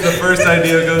in case the first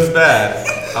idea goes bad,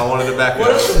 I wanted to back it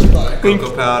What else up. did you buy?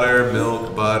 Cocoa powder,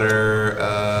 milk, butter,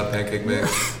 pancake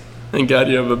mix. Thank God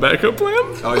you have a backup plan.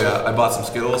 Oh yeah, I bought some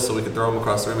Skittles so we could throw them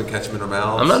across the room and catch them in our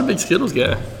mouths. I'm not a big Skittles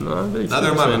guy. Not a big Neither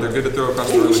am Skittles I, but fan. they're good to throw across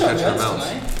the Ooh, room we and shot catch in our guns mouths.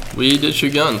 tonight. We did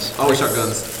shoot guns. Oh, we shot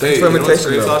guns. Hey, you know what's fermentation,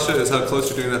 great, though. Sasha, is how close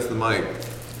you're doing that to the mic.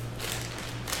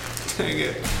 Dang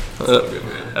it. That's not good,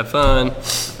 man. Have fun. I feel like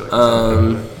it's not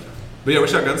good. But yeah, we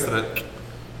shot guns tonight.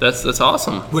 That's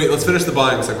awesome. Wait, let's finish the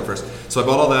buying segment first. So I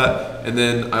bought all that, and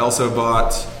then I also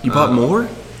bought... You bought more?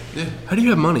 Yeah. How do you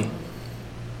have money?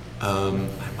 I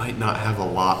might not have a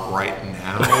lot right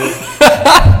now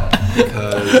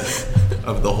because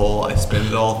of the whole I spend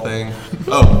it all thing.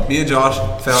 Oh, me and Josh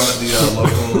found the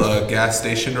local gas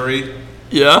stationery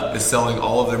Yeah. is selling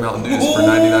all of their Mountain Dews for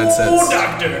 99 cents.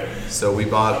 doctor. So we I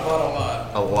bought bought a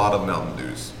lot. a lot of Mountain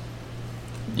Dews.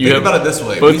 You Think have, about it this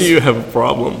way. both of you have a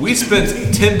problem. We spent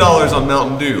 $10 on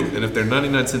Mountain Dew, and if they're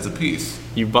 99 cents a piece,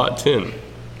 You bought 10.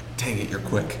 dang it, you're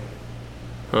quick.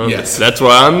 Huh? Yes. That's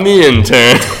why I'm the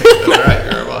intern. All right,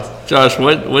 you're a boss. Josh,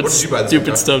 what did you buy this week, stupid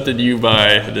Josh? stuff did you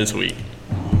buy this week?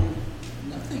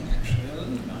 Nothing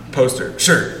actually. Poster,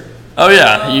 shirt. Oh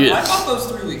yeah, you. I bought those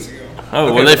 3 weeks ago. Oh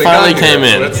Okay, well, but they got finally here, came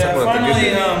so in. that's Yeah, something I have to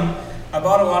get finally, here. I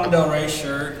bought a Lana Del Rey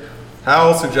shirt.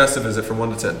 How suggestive is it from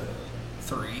 1 to 10?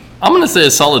 3. I'm gonna say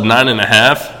a solid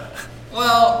 9.5,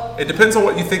 Well, It depends on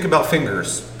what you think about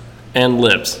fingers. and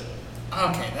lips.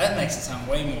 okay, that makes it sound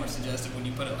way more suggestive when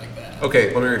you put it like that.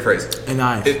 Okay, let me rephrase. And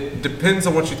I. It depends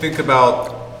on what you think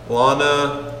about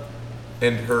Lana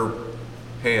and her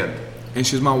hand And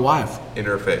she's my wife. in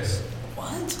her face.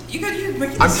 What? You're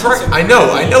making I'm this trying. sound so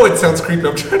I know weird. it sounds creepy.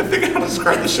 I'm trying to think of how to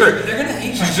describe the shirt. They're gonna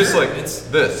hate my She's just shirt. like it's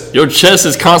this. Your chest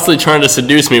is constantly trying to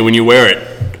seduce me when you wear it.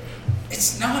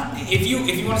 it's not. If you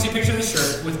want to see a picture of the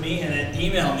shirt with me and then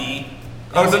email me.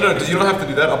 Oh no, you don't have to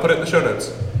do that. I'll put it in the show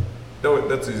notes. No,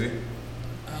 that's easy.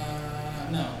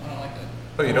 No, I don't like that.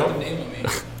 Oh, you I don't? want them to email me.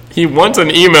 He wants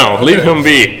an email. Leave him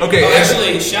be. Okay. Oh, and-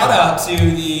 actually, shout out to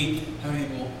the how many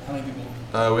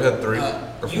people? we had 3 or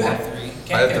 4. You had 3.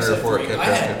 I had Ken 3 or 4. said Can't I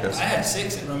guess, had, can't guess. I had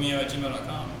 6 at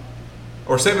romeo@gmail.com.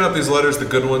 We're saving up these letters, the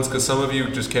good ones, because some of you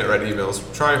just can't write emails.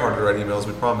 Try hard to write emails.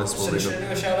 We promise we'll So read should I them.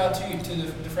 do a shout out to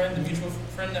the friend, the mutual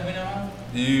friend that we know of?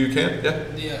 You can, yeah.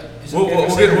 Is it We'll, okay we'll, if I we'll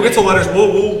say get her we'll get to name? letters.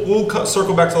 We'll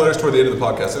circle back to letters toward the end of the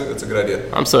podcast. I think that's a good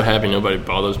idea. I'm so happy nobody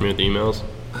bothers me with emails.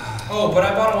 Oh, but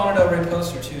I bought a Lana Del Rey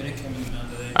poster too, and it came in the mail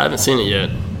today. I haven't seen it yet.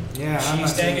 Yeah, I'm not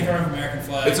She's standing in saying front of American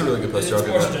flag. It's a really good poster, It's I'll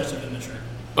more give that. suggestive than the shirt.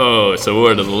 Oh, so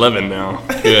we're at 11 now.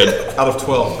 Good. Out of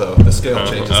 12, though, the scale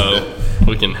changes a bit.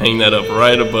 We can hang that up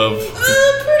right above.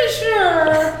 I'm pretty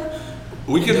sure.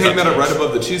 We can hang that up right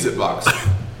above the Cheez-It box.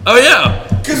 Oh yeah.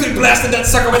 Because we blasted that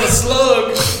sucker with a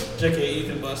slug. JK,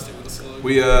 Ethan blasted with a slug.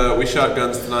 We shot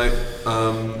guns tonight.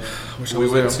 Wish I We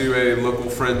was went there. to a local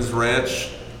friend's ranch.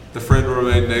 The friend will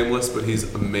remain nameless, but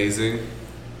he's amazing.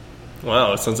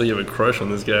 Wow, it sounds like you have a crush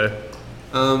on this guy.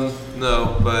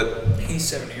 No, but He's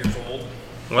 70 years old.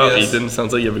 Wow, Yes. Ethan,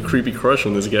 sounds like you have a creepy crush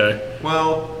on this guy.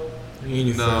 well, You and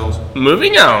your no. friends.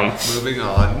 Moving on. Moving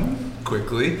on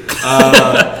quickly.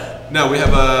 No,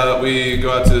 we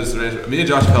go out to this ranch. Me and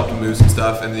Josh have helped him move some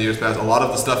stuff in the years past. A lot of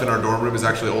the stuff in our dorm room is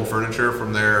actually old furniture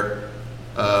from their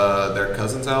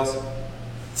cousin's house.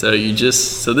 So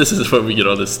this is where we get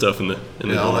all this stuff in the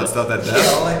All dorm. that stuff that Yeah,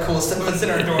 desk. all that cool stuff that's in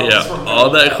our dorm. Yeah, all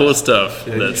that cool stuff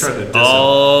Yeah, you that's tried to diss him.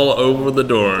 all over the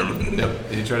dorm,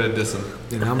 Yep. He tried to diss him.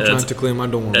 And I'm Yeah, trying it's- to clean my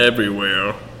dorm.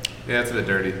 everywhere, Yeah, it's a bit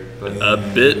dirty, but a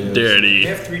bit We dirty.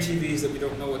 have 3 TVs that we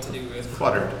don't know what to do with.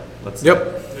 cluttered. Let's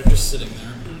Yep. They're just sitting there.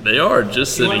 They are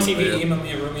just If you want a sitting TV, there. email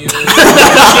me at Romeo.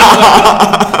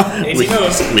 We, 18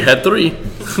 hosts. we had 3.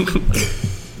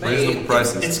 Reasonable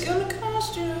prices. It's gonna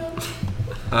cost you.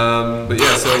 But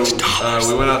yeah, so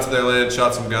we went out to their land,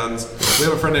 shot some guns. We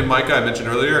have a friend named Micah I mentioned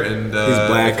earlier, and He's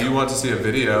black. if you want to see a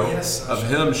video Yes, of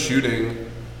him shooting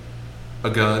a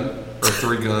gun or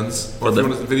 3 guns, or if you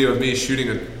want a video of me shooting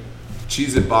a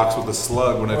Cheez-It box with a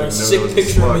slug when I Or a didn't know there sick was a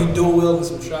picture of me slug. dual wielding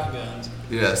some shotguns.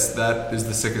 Yes, that is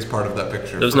the sickest part of that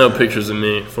picture. There's no pictures of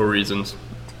me for reasons.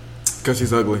 Because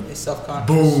he's ugly. He's self-conscious.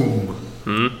 Boom.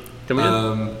 Come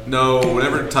in. No,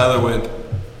 whenever Tyler went,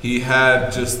 he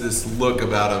had just this look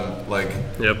about him, like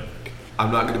Yep.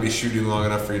 I'm not going to be shooting long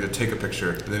enough for you to take a picture.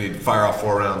 And then he'd fire off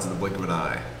 4 rounds in the blink of an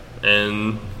eye,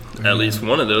 And at least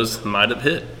one of those might have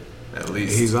hit. at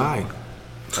least. He's I.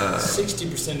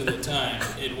 60% of the time,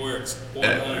 it works.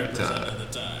 100% of the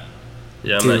time.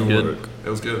 Yeah, I'm not good. Teamwork. It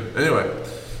was good. Anyway,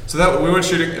 so that we went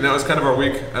shooting, and that was kind of our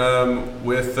week.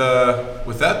 With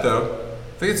that though,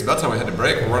 I think it's about time we had to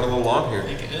break. We're running a little long here. I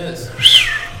think it is.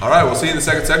 All right, we'll see you in the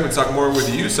second segment. Talk more with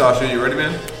you, Sasha. You ready,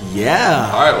 man? Yeah.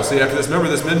 All right, we'll see you after this. Remember,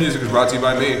 this mid music is brought to you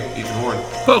by me, Ethan Horn.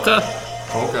 Polka.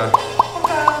 Polka.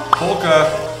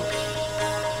 Polka.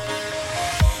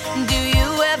 Do you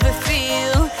ever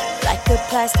feel like a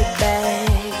plastic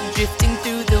bag drifting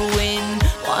through the wind,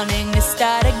 wanting to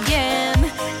start again?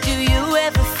 Do you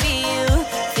ever feel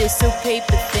so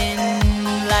paper thin,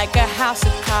 like a house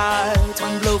of cards,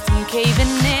 one blow from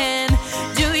caving in?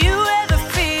 Do you ever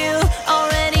feel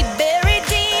already buried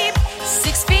deep,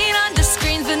 6 feet under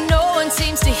screens, but no one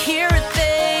seems to hear a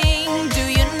thing? Do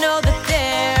you know that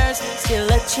there's still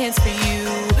a chance for you?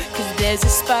 'Cause there's a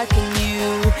spark in you.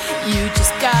 You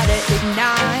just gotta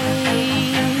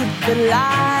ignite the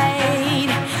light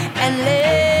and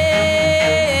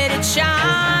let it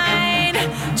shine.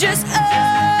 Just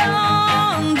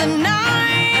own the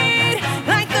night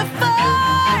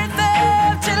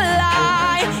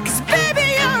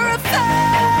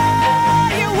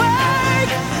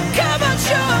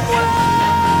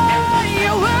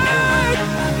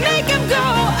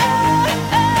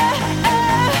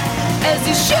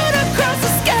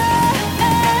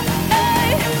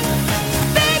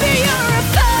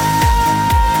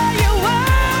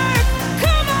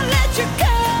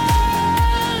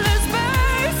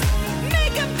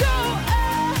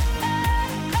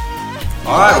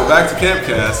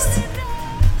Campcast.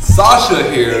 Sasha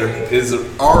here is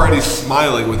already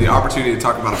smiling with the opportunity to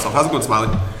talk about himself. How's it going,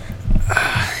 Smiley?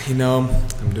 You know,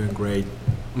 I'm doing great.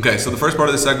 Okay, so the first part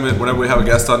of the segment, whenever we have a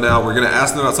guest on now, we're going to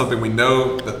ask them about something we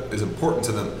know that is important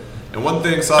to them. And one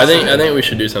thing, Sasha... I think we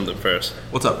should do something first.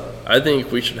 What's up? I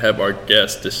think we should have our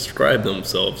guests describe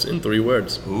themselves in 3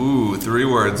 words. Ooh, 3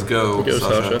 words. Go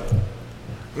Sasha.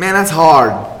 Man, that's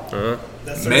hard.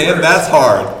 Man, that's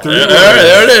hard. 3 All words. right,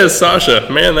 there it is, Sasha.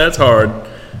 Man, that's hard.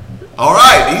 All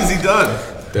right, easy done.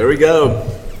 There we go.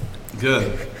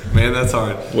 Good. Man, that's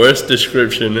hard. Worst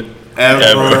description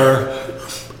Ever.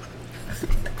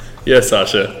 Yes,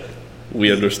 Sasha.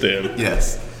 We understand.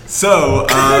 Yes. So,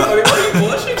 Why are you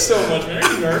blushing so much, man?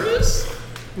 Are you nervous?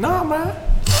 Nah, man.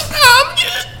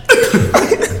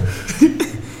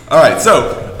 all right,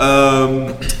 so,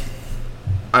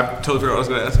 I totally forgot what I was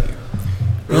going to ask you.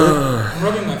 I'm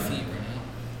rubbing my feet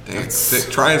right now. Dang,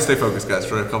 try and stay focused, guys,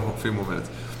 for a few more minutes.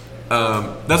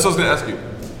 That's what I was going to ask you.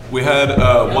 We had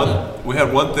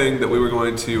one thing that we were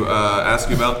going to ask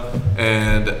you about,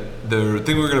 and the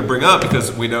thing we were going to bring up,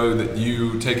 because we know that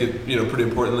you take it, pretty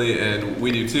importantly, and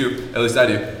we do too. At least I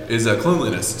do. Is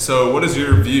cleanliness. So, what is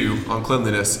your view on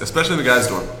cleanliness, especially in the guys'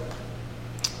 dorm?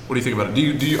 What do you think about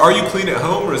it? Are you clean at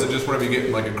home, or is it just whenever you get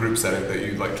in like a group setting that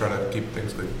you like try to keep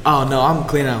things clean? Oh, no, I'm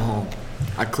clean at home.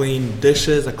 I clean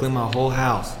dishes. I clean my whole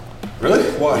house. Really?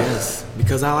 Why? Yes,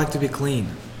 because I like to be clean.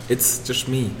 It's just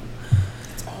me.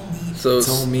 So It's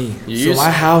all me. You So my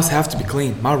house have to be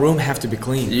clean. My room have to be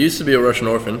clean. You used to be a Russian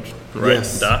orphan, right?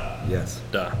 Yes. Da? Yes.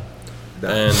 Da. Da.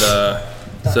 And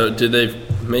so did they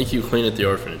make you clean at the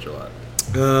orphanage a lot?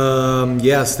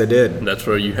 Yes, they did. And that's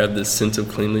where you have this sense of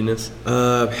cleanliness?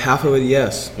 Half of it,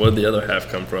 yes. Where did the other half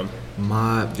come from?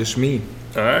 Just me.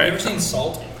 All Have you ever right. seen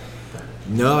Salt?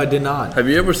 No, I did not. Have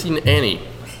you ever seen Annie?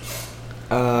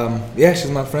 Yeah, she's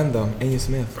my friend though, Anya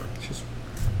Smith.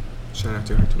 Shout out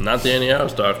to her too. Not the Annie I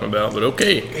was talking about, but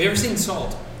okay. Have you ever seen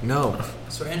Salt? No.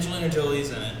 So Angelina Jolie's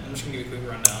in it. I'm just gonna give you a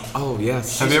quick rundown. Oh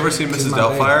yes. Have you ever seen She's Mrs. my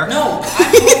Doubtfire? No,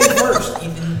 I'm going first,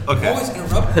 Ethan. Okay. Always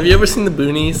interrupt. Have you ever seen the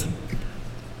Boonies?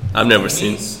 I've never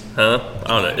seen. Boonies? Huh? I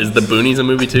don't know. Is the Boonies a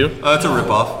movie too? It's a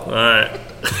ripoff. All right.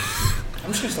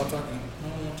 I'm just gonna stop talking. I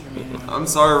don't want to hear me anymore. I'm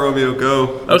sorry, Romeo.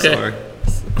 Go. I'm Okay. sorry.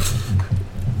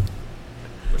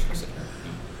 Which person?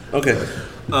 Okay.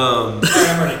 Alright,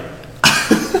 I'm ready.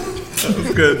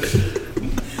 Good.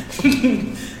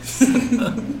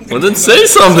 Well, then say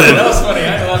something. That was funny. I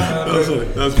had a lot of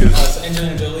fun. That was good. So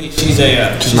Angelina Jolie, she's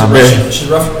a she's not a big. Russian, she's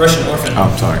a Russian orphan. Oh,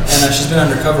 I'm sorry. And she's been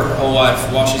undercover her whole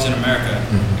life while she's in America.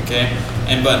 Okay,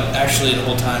 but actually the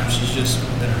whole time she's just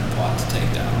been in a plot to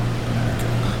take down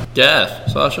America. Gaff,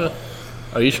 Sasha,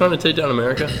 are you trying to take down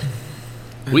America?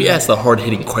 We ask the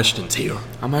hard-hitting questions here.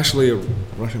 I'm actually a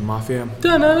Russian mafia.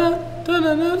 Da-na-na,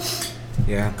 da-na-na.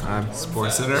 Yeah, I'm.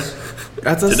 Sports Center.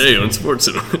 That's a. Today on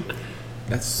SportsCenter.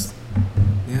 That's.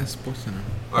 Yeah, Sports Center.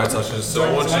 All right, Sasha. So Sorry,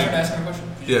 I is want my turn to you. ask him a question?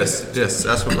 Yes.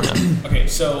 Ask me a question. Okay,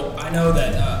 so I know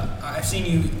that I've seen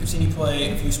you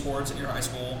play a few sports at your high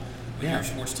school with your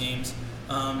sports teams,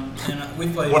 and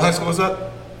we've played. What high school was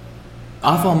that?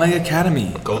 Alpha Omega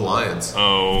Academy. Go Lions.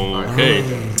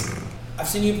 Okay. I've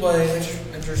seen you play at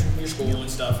your school and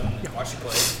stuff, and watched you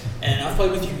play. And I've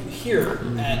played with you here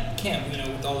at camp.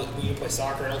 With all the, we play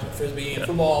soccer and ultimate frisbee and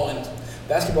football and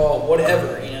basketball,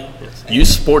 whatever. And You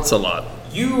sports a lot.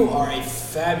 you are a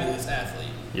fabulous athlete.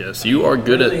 Yes, you are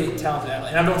good at. Really talented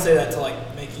athlete. And I don't say that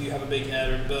to make you have a big head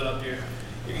or build up your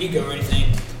ego or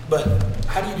anything. But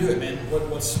how do you do it, man?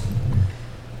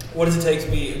 What does it take to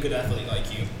be a good athlete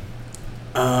like you?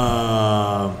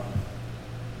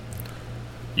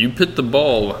 You put the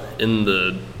ball in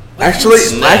the. Actually,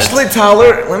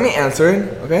 Tyler, let me answer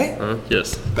it. Okay.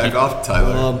 Yes. Back off,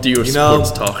 Tyler. Do your you know,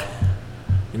 sports talk.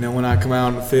 when I come out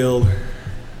on the field,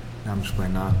 no, I'm just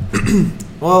playing not.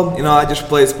 Well, I just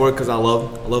play sport because I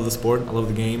love the sport. I love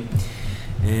the game.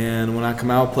 And when I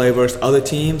come out play versus other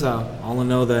teams, I only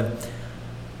know that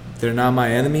they're not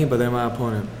my enemy, but they're my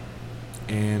opponent.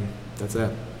 And that's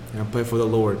it. I play for the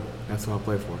Lord. That's what I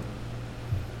play for.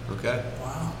 Okay.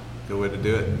 Wow. Good way to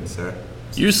do it, sir.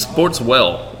 You sports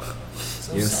well.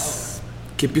 So Yes.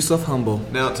 Keep yourself humble.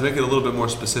 Now, to make it a little bit more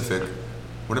specific,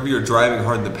 whenever you're driving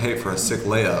hard in the paint for a sick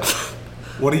layup,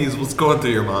 what's going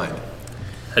through your mind?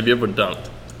 Have you ever dunked?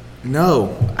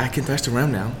 No, I can touch the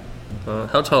rim now.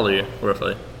 How tall are you,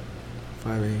 roughly?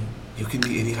 5'8". You can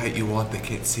be any height you want. They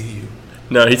can't see you.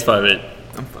 No, he's 5'8".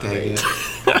 I'm Dang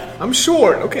 5'8". it. I'm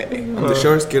short, okay. I'm the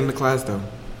shortest kid in the class, though.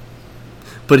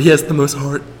 But he has the most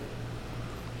heart.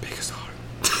 Biggest heart.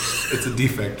 It's a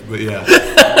defect, but yeah.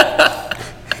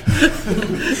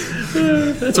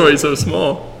 That's why he's so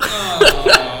small.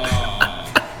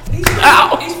 He's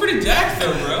He's pretty jacked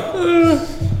though, bro.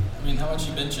 I mean, how much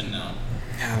you benching now?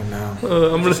 I don't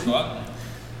know. I'm gonna. Squat?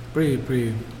 Pretty.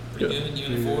 Pretty good? You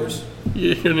in the fours?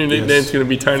 Your new nickname's gonna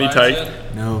be Tiny Fives Tyke.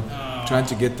 yet? No. Trying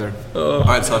to get there. All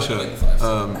right,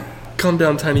 Sasha. Calm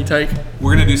down, Tiny Tyke.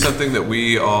 We're gonna do something that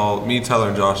me, Tyler,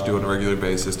 and Josh do on a regular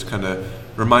basis to kind of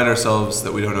remind ourselves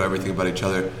that we don't know everything about each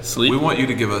other. Sleep? We want you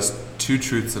to give us 2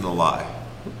 truths and a lie.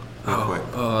 Real quick.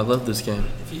 Oh, I love this game.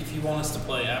 If you want us to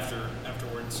play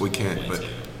afterwards, We can, play but too.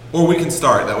 or we can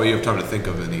start. That way you have time to think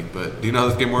of any. But do you know how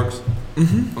this game works?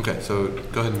 Mm-hmm. Okay, so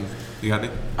go ahead and you got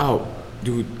any?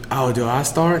 Do I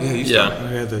start? Yeah, you Yeah. start.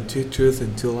 Okay, the 2 truths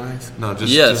and 2 lies No,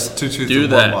 just Yes, 2 truths do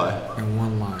and that. 1 lie. and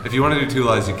 1 lie. If you want to do 2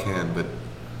 lies, you can, but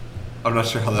I'm not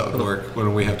sure how that would work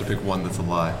when we have to pick one that's a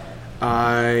lie.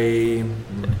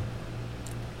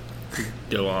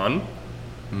 Go on.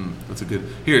 That's a good.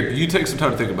 Here, you take some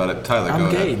time to think about it. Tyler, go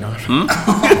I'm gay. ahead. No.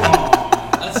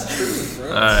 That's true,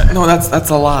 bro. All right. No, that's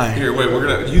a lie. Here, wait.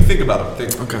 You think about it.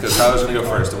 Think. Okay. Because Tyler's gonna go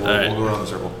first, and All right. we'll go around the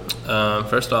circle.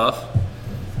 First off,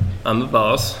 I'm the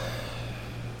boss.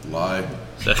 Lie.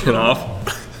 Second off,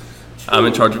 I'm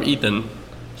in charge of Ethan.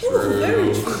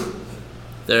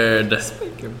 Third,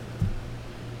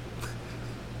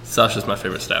 Sasha's my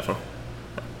favorite staffer.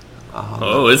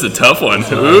 Oh, it's a tough one.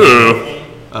 Ooh.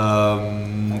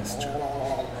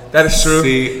 That is true.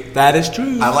 See, That is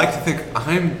true. I like to think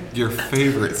I'm your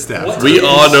favorite staff. We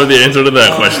all know the answer to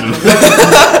that question.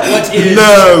 What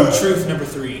is truth number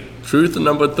 3? Truth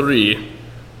number 3.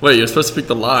 Wait, you're supposed to pick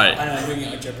the lie. I know, I'm doing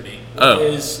it on Jeopardy. Oh. What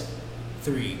is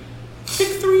 3? Pick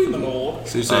 3, my lord.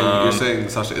 So you're saying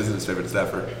Sasha isn't his favorite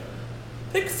staffer?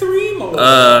 Pick 3, my lord.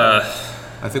 Uh,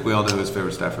 I think we all know who his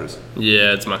favorite staffer is.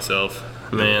 yeah, it's myself.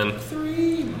 Man,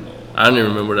 3, my lord. I don't even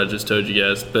remember what I just told you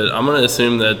guys, but I'm gonna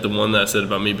assume that the one that I said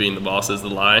about me being the boss is the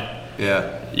lie. Yeah,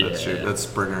 that's Yeah. true. That's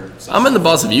Springer. I'm in the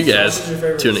boss of you guys Sausage's your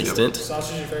favorite to an staffer? extent.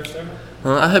 Sausage's your favorite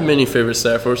staffer? I have many favorite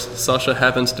staffers. Sasha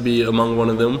happens to be among one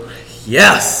of them.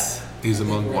 Yes. He's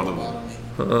among one of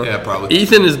them. Yeah, probably.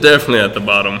 Ethan is definitely at the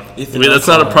bottom. Ethan I mean, that's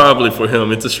also- not a probably for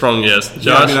him. It's a strong yes.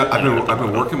 Yeah, I Josh, mean, I've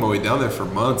been working my way down there for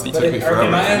months. It took me But forever.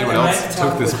 am I- If anyone am I else at the took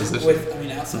top this with- position. I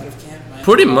mean, outside of camp, am I-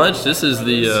 pretty much this is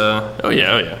the oh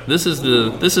yeah. This is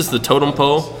the totem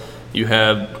pole. You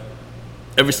have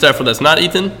every staffer that's not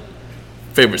Ethan,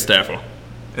 favorite staffer.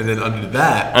 And then under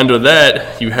that, Under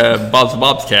that, you have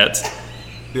Bob's Cats.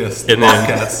 yes, the And then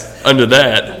Bobcats. under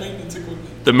that,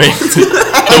 the main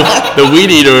the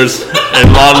weed eaters and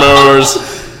lawnmowers.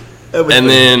 And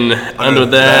then under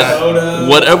that,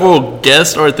 whatever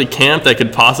guests are at the camp that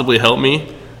could possibly help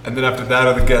me. And then after that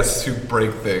are the guests who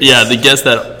break things. Yeah, the guests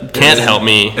that can't help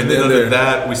me. And then under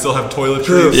that, we still have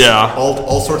toiletries. Yeah.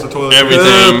 All sorts of toiletries.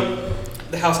 Everything.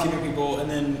 The housekeeping people, and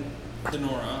then the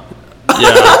Nora.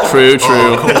 Yeah, true.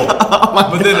 Cool.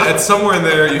 But then at somewhere in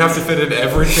there, you have to fit in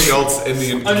everything else in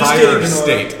the just entire kidding,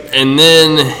 state. And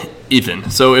then Ethan.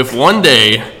 So if one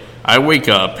day I wake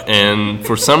up and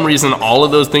for some reason all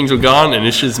of those things are gone and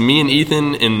it's just me and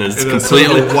Ethan in this In a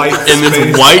completely sort of white in this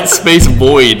space. white space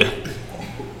void,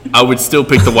 I would still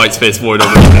pick the white space void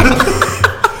over Ethan.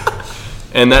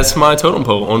 And that's my totem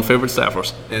pole on favorite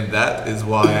staffers. And that is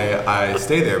why I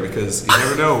stay there, because you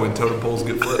never know when totem poles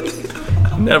get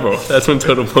flipped. Never. That's when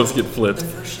totem poles get flipped. The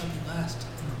first shall be last,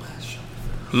 and the last shall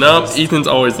be Nope, Ethan's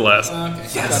always last.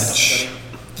 first. Okay. Yes.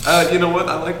 You know what?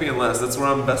 I like being last. That's where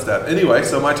I'm best at. Anyway,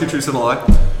 so my 2 truths and a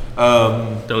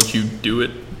lie. Don't you do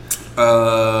it?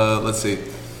 Let's see.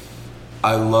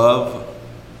 I love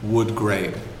wood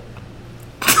grain.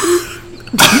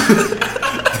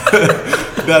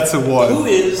 That's a Who 1.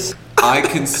 is I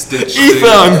can stitch Ethan!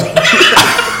 things.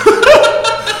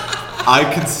 I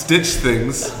can stitch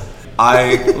things.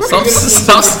 I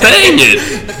Stop saying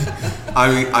it!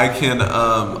 I can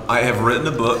I have written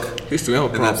a book, History have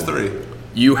a and that's problem. 3.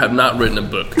 You have not written a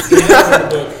book. the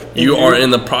book? You are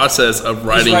in the process of He's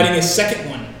writing writing a second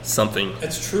one. something.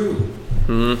 That's true.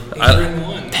 He's I- written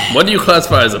one. What do you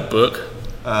classify as a book?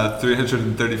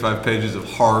 335 pages of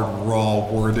hard, raw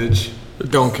wordage.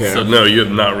 Don't care. So no, you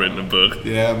have not written a book.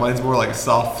 Yeah, mine's more like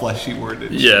soft, fleshy wordage.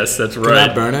 Yes, that's Can I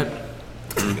right. burn it?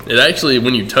 It actually,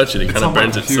 when you touch it, it It's kind of on my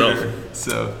burns itself. computer,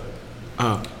 so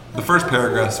Oh. the first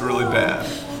paragraph's really bad.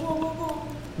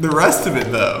 The rest of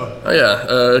it, though. Oh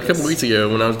yeah, a couple weeks ago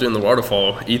when I was doing the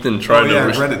waterfall, Ethan tried Oh yeah,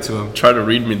 I to read it to him. tried to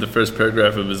read me the first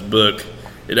paragraph of his book.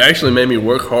 It actually made me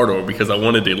work harder because I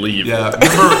wanted to leave. Yeah, do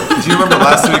you remember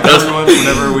last week, everyone,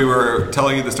 whenever we were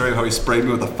telling you the story of how he sprayed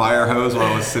me with a fire hose while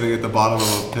I was sitting at the bottom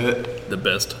of a pit? The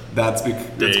best. That's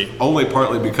Day. only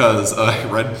partly because I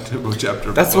read a chapter.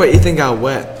 of That's the why book. Ethan got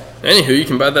wet. Anywho, you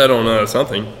can buy that on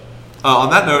something. On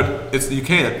that note, you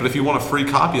can't, but if you want a free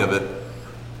copy of it,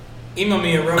 email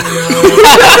me at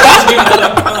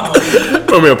romeo@gmail.com.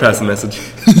 Romeo passed the message.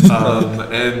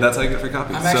 And that's how you get free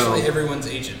copies. I'm actually everyone's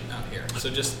agent out here, so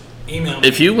just Email me.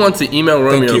 If you want to email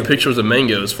Romeo you. pictures of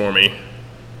mangoes for me,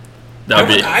 I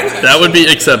would that would be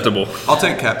acceptable. I'll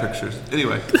take cat pictures.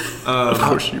 Anyway. Of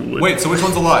course you would. Wait, so which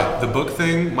one's a lie? The book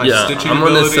thing? My Yeah, stitching I'm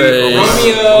gonna ability? say- or what was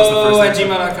the first thing?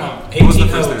 Romeo@gmail.com. What was the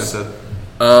 18 first thing I O's.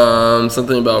 said?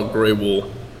 Something about gray wool.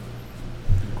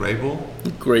 Grey Bull?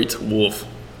 Great wolf.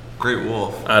 Great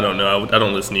Wolf. I don't know. I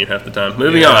don't listen to you half the time.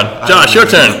 Moving Yeah, on. I Josh, don't your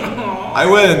either. turn. I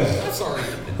win. I'm sorry.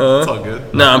 It's all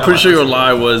good. No, I'm pretty sure your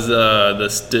lie was the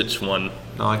stitch one.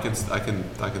 No, I can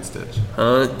stitch.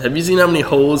 Have you seen how many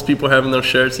holes people have in their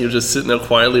shirts? You're just sitting there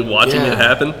quietly watching Yeah. it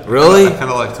happen. Really? I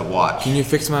kind of like to watch. Can you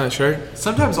fix my shirt?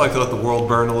 Sometimes I like to let the world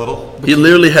burn a little.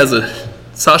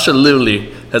 Sasha literally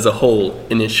has a hole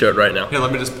in his shirt right now. Here,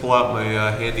 let me just pull out my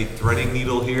handy threading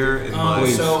needle here in my.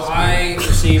 So I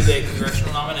received a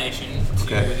congressional nomination to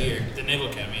Okay. the Naval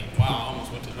Academy. Wow, I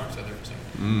almost went to the dark side there for a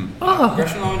second. Oh.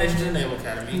 Congressional nomination to the Naval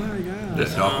Academy.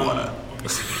 Yes, y'all wanna. Let me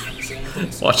see. Let me see. Let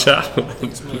me see. Watch out.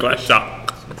 Glass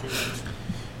shot.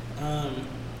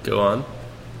 Go on.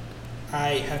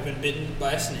 I have been bitten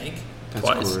by a snake. That's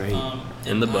Twice. great.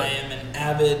 In the and butt. I am an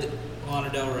avid Lana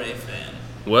Del Rey fan.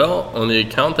 Well, on the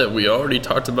account that we already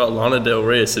talked about Lana Del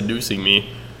Rey seducing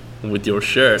me with your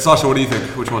shirt, Sasha, what do you think?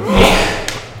 Which one?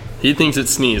 he thinks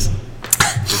it's Sneeze.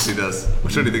 Yes, he does.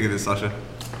 Which one do you think it is, Sasha?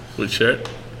 Which shirt?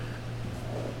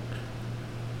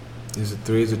 Is it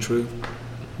 3? Is it true?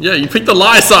 Yeah, you picked the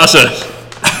lie, Sasha.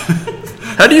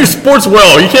 How do you sports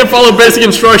well? You can't follow basic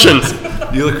instructions.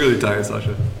 You look really tired,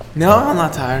 Sasha. No, I'm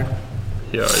not tired.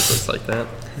 He always looks like that.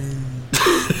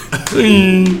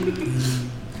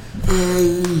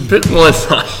 Pick one,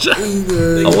 Sasha.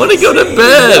 I want to go to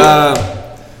bed.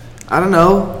 I don't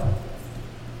know.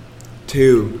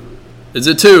 2. Is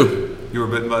it 2? You were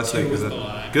bitten by a snake, is it?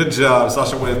 Good job.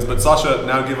 Sasha wins. But Sasha,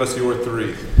 now give us your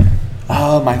 3.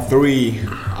 Oh, my 3.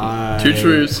 2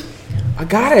 truths, I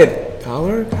got it.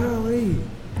 Color, golly.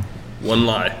 1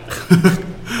 lie.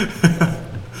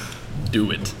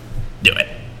 Do it. Do it.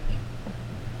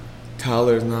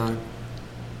 Tyler's not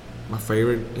my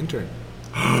favorite intern.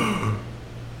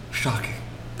 Shocking.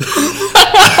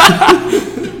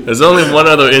 There's only one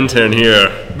other intern here.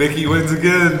 Mickey wins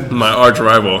again. My arch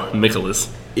rival, Nicholas.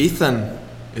 Ethan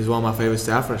is one of my favorite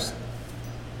staffers.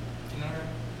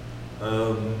 I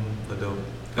don't.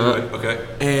 Anyway, okay.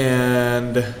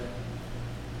 And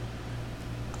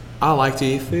I like to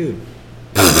eat food.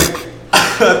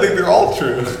 I think they're all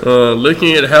true.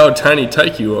 Looking at how tiny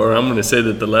tyke you are, I'm going to say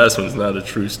that the last one's not a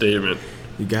true statement.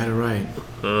 You got it right.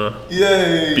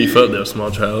 Yay. Beef up there,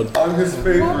 small child. I'm his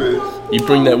favorite. You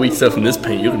bring that weak stuff in this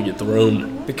paint, you're going to get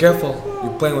thrown. Be careful.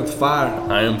 You're playing with fire.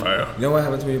 I am fire. You know what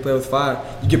happens when you play with fire?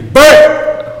 You get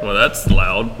burnt! Well, that's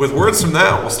loud. With words from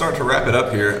that, we'll start to wrap it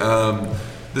up here.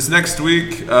 This next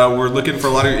week, we're looking for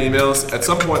a lot of your emails. At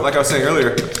some point, like I was saying earlier,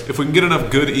 if we can get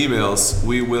enough good emails,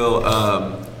 we will do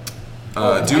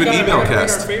an email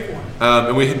cast.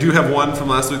 And we do have one from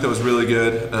last week that was really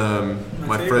good.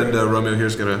 My friend Romeo here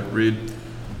is going to read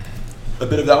a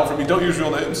bit of that one for me. Don't use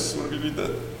real names. Want to read that?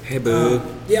 Hey, boo.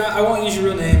 Yeah, I won't use your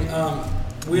real name.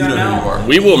 We You are know now. who you are.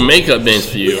 We will make up names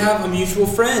for We you. have a mutual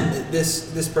friend.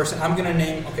 This person. I'm gonna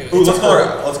name. Okay. Ooh, it's let's a call her.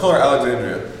 her. Let's call her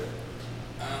Alexandria.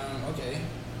 Okay.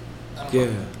 I don't Yeah.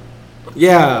 know.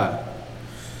 Yeah.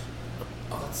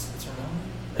 Oh, that's her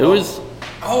name. Who was?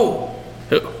 Oh.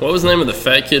 What was the name of the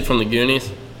fat kid from the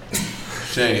Goonies?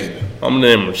 Shane. I'm gonna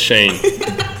name him Shane.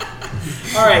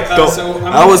 All right. So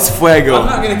I was Fuego. I'm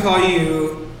not gonna call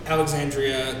you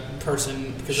Alexandria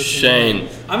person because it's your Shane. name.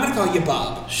 I'm gonna call you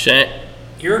Bob. Shane.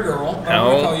 You're a girl. But I'm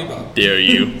gonna call you How Bob. dare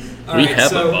you? All We right, have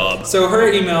so, a Bob. So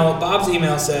her email, Bob's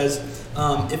email says,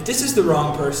 if this is the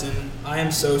wrong person, I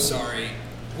am so sorry.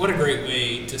 What a great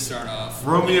way to start off.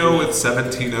 Romeo with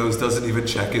 17 O's doesn't even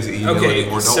check his email Okay,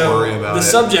 anymore. Don't so worry about the it.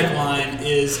 subject line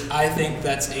is, I think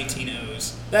that's 18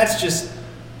 O's. That's just,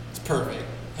 it's perfect.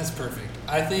 That's perfect.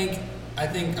 I think I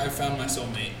found my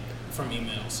soulmate from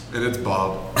emails. And it's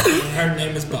Bob. And her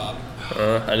name is Bob.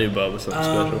 I knew Bob was something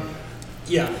special.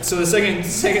 Yeah. So the second,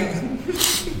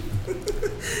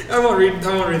 I won't read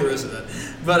the rest of that.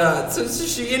 But so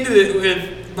she ended it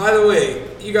with, by the way,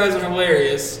 you guys are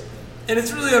hilarious, and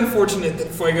it's really unfortunate that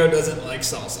Fuego doesn't like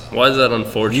salsa. Why is that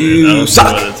unfortunate? You I don't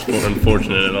suck. see why it's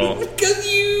unfortunate at all.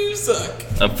 Because you suck.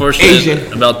 Unfortunate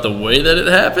Asian. about the way that it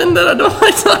happened that I don't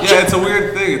like salsa. Yeah, it's a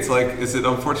weird thing. It's like, is it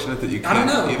unfortunate that you I can't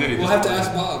don't know. eat it? You We'll just- have to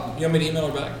ask Bob. You want me to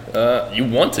email her back? You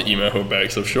want to email her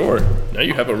back, so sure. Now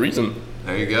you have a reason.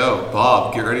 There you go.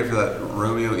 Bob, get ready for that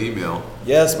Romeo email.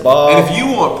 Yes, Bob. And if you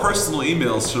want personal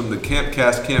emails from the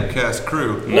Campcast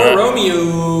crew, Or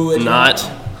Romeo. Not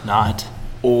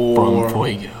or from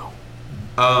Fuego.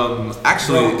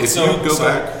 actually, if you go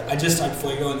back, I just typed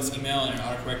Fuego in this email and it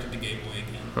autocorrected to Gateway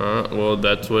again. Well,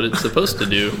 that's what it's supposed to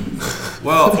do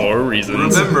well, for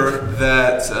reasons. remember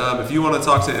that if you want to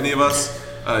talk to any of us,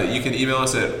 you can email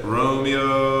us at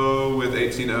Romeo with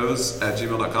 18 O's at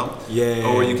gmail.com. Yeah.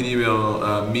 Or you can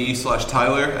email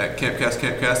me/Tyler at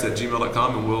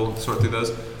campcast@gmail.com and we'll sort through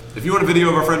those. If you want a video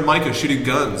of our friend Micah shooting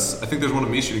guns, I think there's one of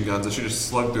me shooting guns. I shoot a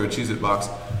slug through a Cheez-It box.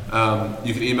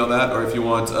 You can email that, or if you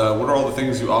want, what are all the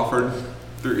things you offered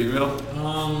through email?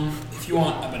 If you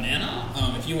want a banana,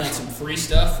 if you want some free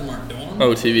stuff from our dorm.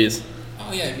 Oh, TVs.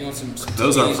 Oh yeah, if you want some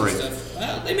Those aren't TVs and free. Stuff.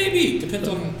 Well, they may be. Depends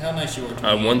on how nice you are. To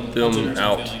I me. want them How generous I'm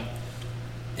out. feeling.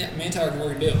 Yeah, me and Tyler can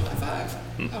work a deal. High five.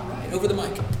 All right, over the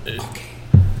mic. Okay.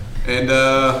 And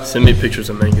Send me pictures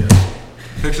of mangoes.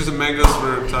 pictures of mangoes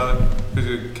for Tyler.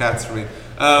 Pictures of cats for me.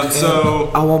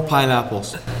 So I want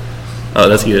pineapples. Oh,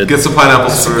 that's good. get some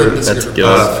pineapples That's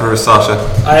good. for Sasha.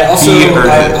 I also He earned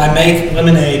it. I make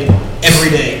lemonade every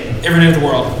day of the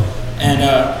world, and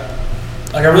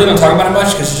like I really don't talk about it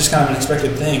much because it's just kind of an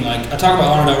expected thing. Like I talk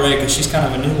about Lana Del Rey because she's kind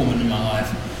of a new woman in my life.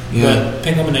 Yeah. But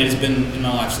pink lemonade has been in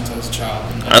my life since I was a child.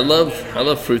 And, I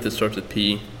love fruit that starts with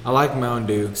P. I like Mountain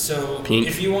Dew. so Pink.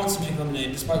 if you want some pink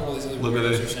lemonade, despite all these other Lemonade.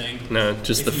 words you're saying, No,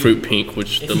 just If the you- fruit pink,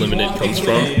 which if the you lemonade want comes pink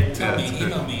from. lemonade, tell Yeah, me, it's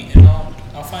good. email me, and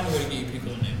I'll find a way to get you pink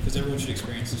lemonade because everyone should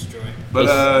experience this joy. But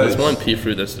There's one pea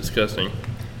fruit that's disgusting.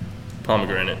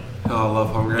 Pomegranate. oh, I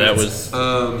love pomegranates.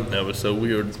 That was so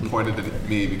weird. Pointed at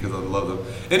me because I love them.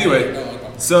 I Anyway, don't like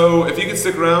them. so if you can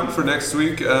stick around for next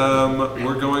week,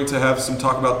 we're going to have some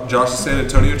talk about Josh's San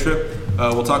Antonio trip.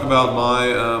 We'll talk about my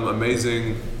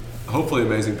hopefully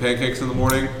amazing pancakes in the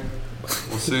morning.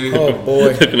 We'll see. Oh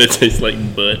boy. They're gonna taste like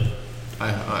butt.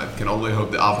 I can only hope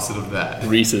the opposite of that.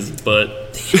 Reese's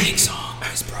butt. The ending song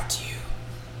is brought to you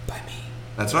by me.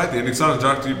 That's right. The ending song is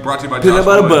brought to you by Peanut Josh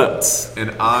butter Boyd. butts.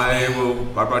 And I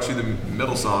brought you the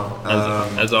middle song.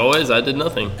 As always, I did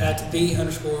nothing. At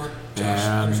the_Josh_Boyd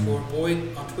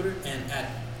on Twitter and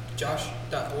at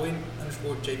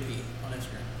Josh.Boyd_JP on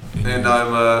Instagram. And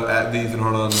I'm at the Ethan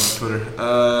Hart on Twitter.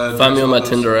 Find me on my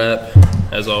Tinder app,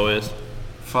 as always.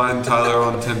 Find Tyler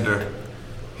on Tinder.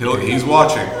 He's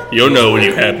watching. You'll know when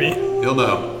you're happy. He'll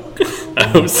know. I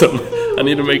hope I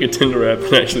need to make a Tinder app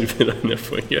and actually put it on there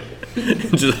for you.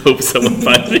 And just hope someone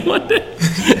finds me one day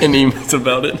and emails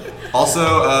about it.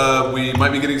 Also, we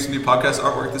might be getting some new podcast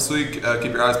artwork this week.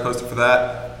 Keep your eyes posted for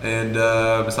that. And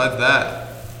besides that,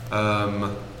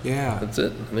 Yeah. That's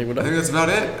it. I think we're I done. think that's about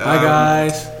it. Bye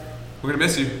guys. We're gonna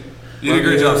miss you. You did a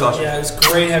great job, Sasha. Yeah, it was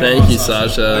great having Thank on, you,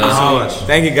 Sasha. Thank you so much.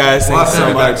 Thank you guys. We'll Thank you have to so have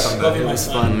you back much. someday. Love you, It my was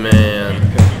son. fun. Man.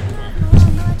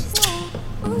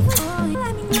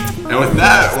 And with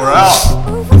that, we're out.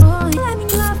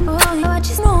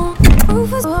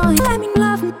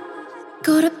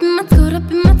 Caught up in my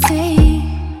tape.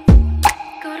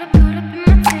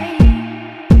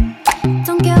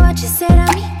 Don't care what you said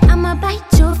of me, I'ma bite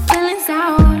your feelings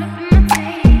out.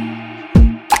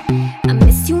 I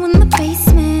miss you in the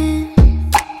basement,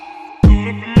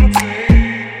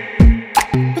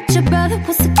 but your brother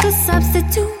was a good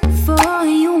substitute for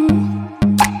you.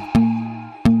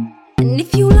 And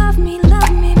if you love me,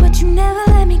 but you never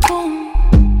let me go.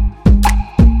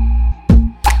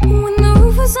 When the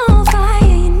roof was on fire,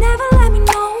 you never let me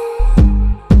know.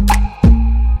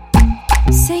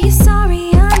 Say you're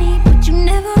sorry, honey, but you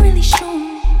never really show.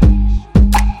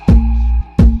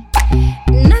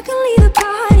 And I can leave the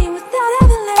party without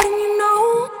ever letting you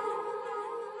know.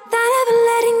 Without ever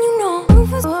letting you know.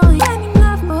 Roof was on, let me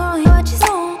love, boy, what you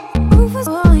saw. Roof was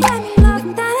on, let me love,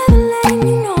 without ever letting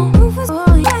you know. Roof was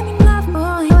on, let me love,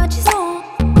 boy, what you saw.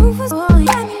 Roof was on,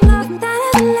 let me love, without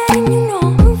ever letting you know.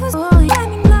 Roof was on, let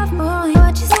me love, boy,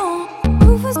 what you saw.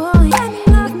 Roof was on, let me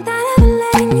love, without ever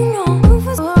letting you know. Roof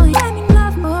was on, let me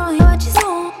love, boy, what you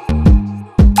saw.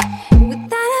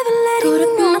 Without ever letting you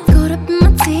know. Caught up in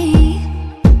my teeth.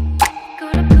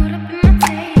 Caught up in my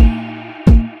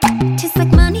teeth. Just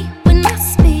like money when I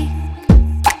speak.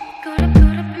 Caught up in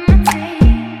my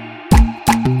teeth.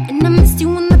 And I missed you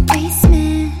in the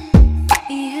basement.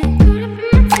 Yeah. Caught up in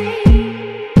my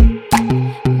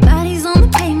teeth. Bodies on the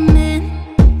pavement.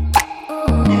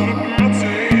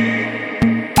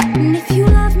 And if you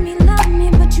love me,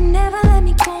 but you never let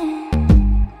me go.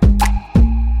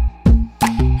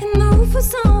 And the roof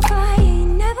was on fire, you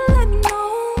never let me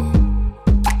know.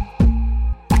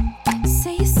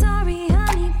 Say you're sorry,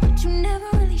 honey, but you never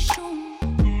really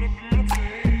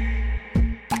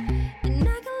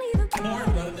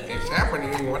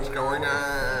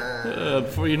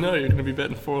before you know it, you're going to be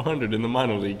betting 400 in the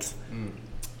minor leagues.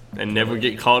 And never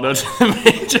get called up to the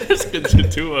majors because you're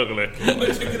too ugly.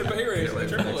 Unless you get a pay raise in the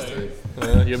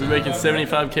AAA. You'll be making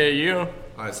 $75K a year. All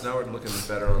right, so now we're looking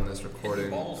better on this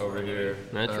recording over here.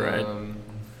 That's right.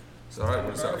 So, all right, we're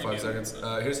going to start with 5 seconds.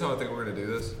 Here's how I think we're going to do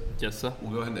this. Yes, sir.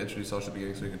 We'll go ahead and introduce Sasha at the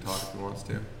beginning so he can talk if he wants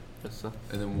to. Yes, sir.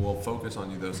 And then we'll focus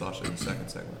on you, though, Sasha, in the second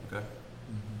segment, okay?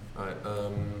 All right,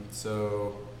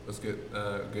 so let's get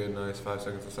a good, nice 5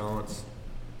 seconds of silence.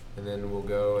 And then we'll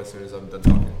go as soon as I'm done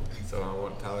talking. So I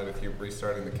want Tyler to keep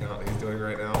restarting the count he's doing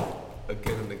right now,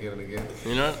 again and again and again.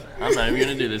 You know what? I'm not even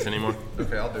going to do this anymore.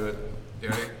 Okay, I'll do it. You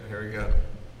ready? Here we go.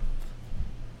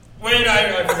 Wait,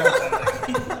 I forgot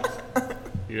something.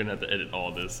 You're going to have to edit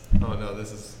all this. Oh no,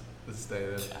 this is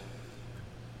staying in.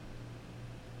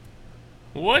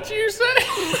 What'd you say?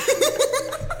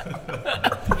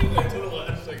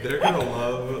 They're gonna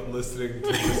love listening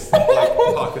to just like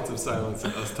pockets of silence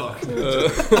and us talking. All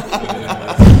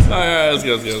right, let's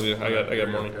go. I got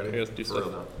morning. I got to do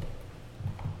stuff.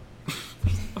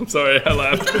 I'm sorry, I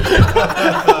laughed.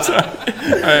 Sorry.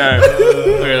 All right.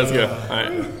 Okay, let's go. All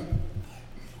right.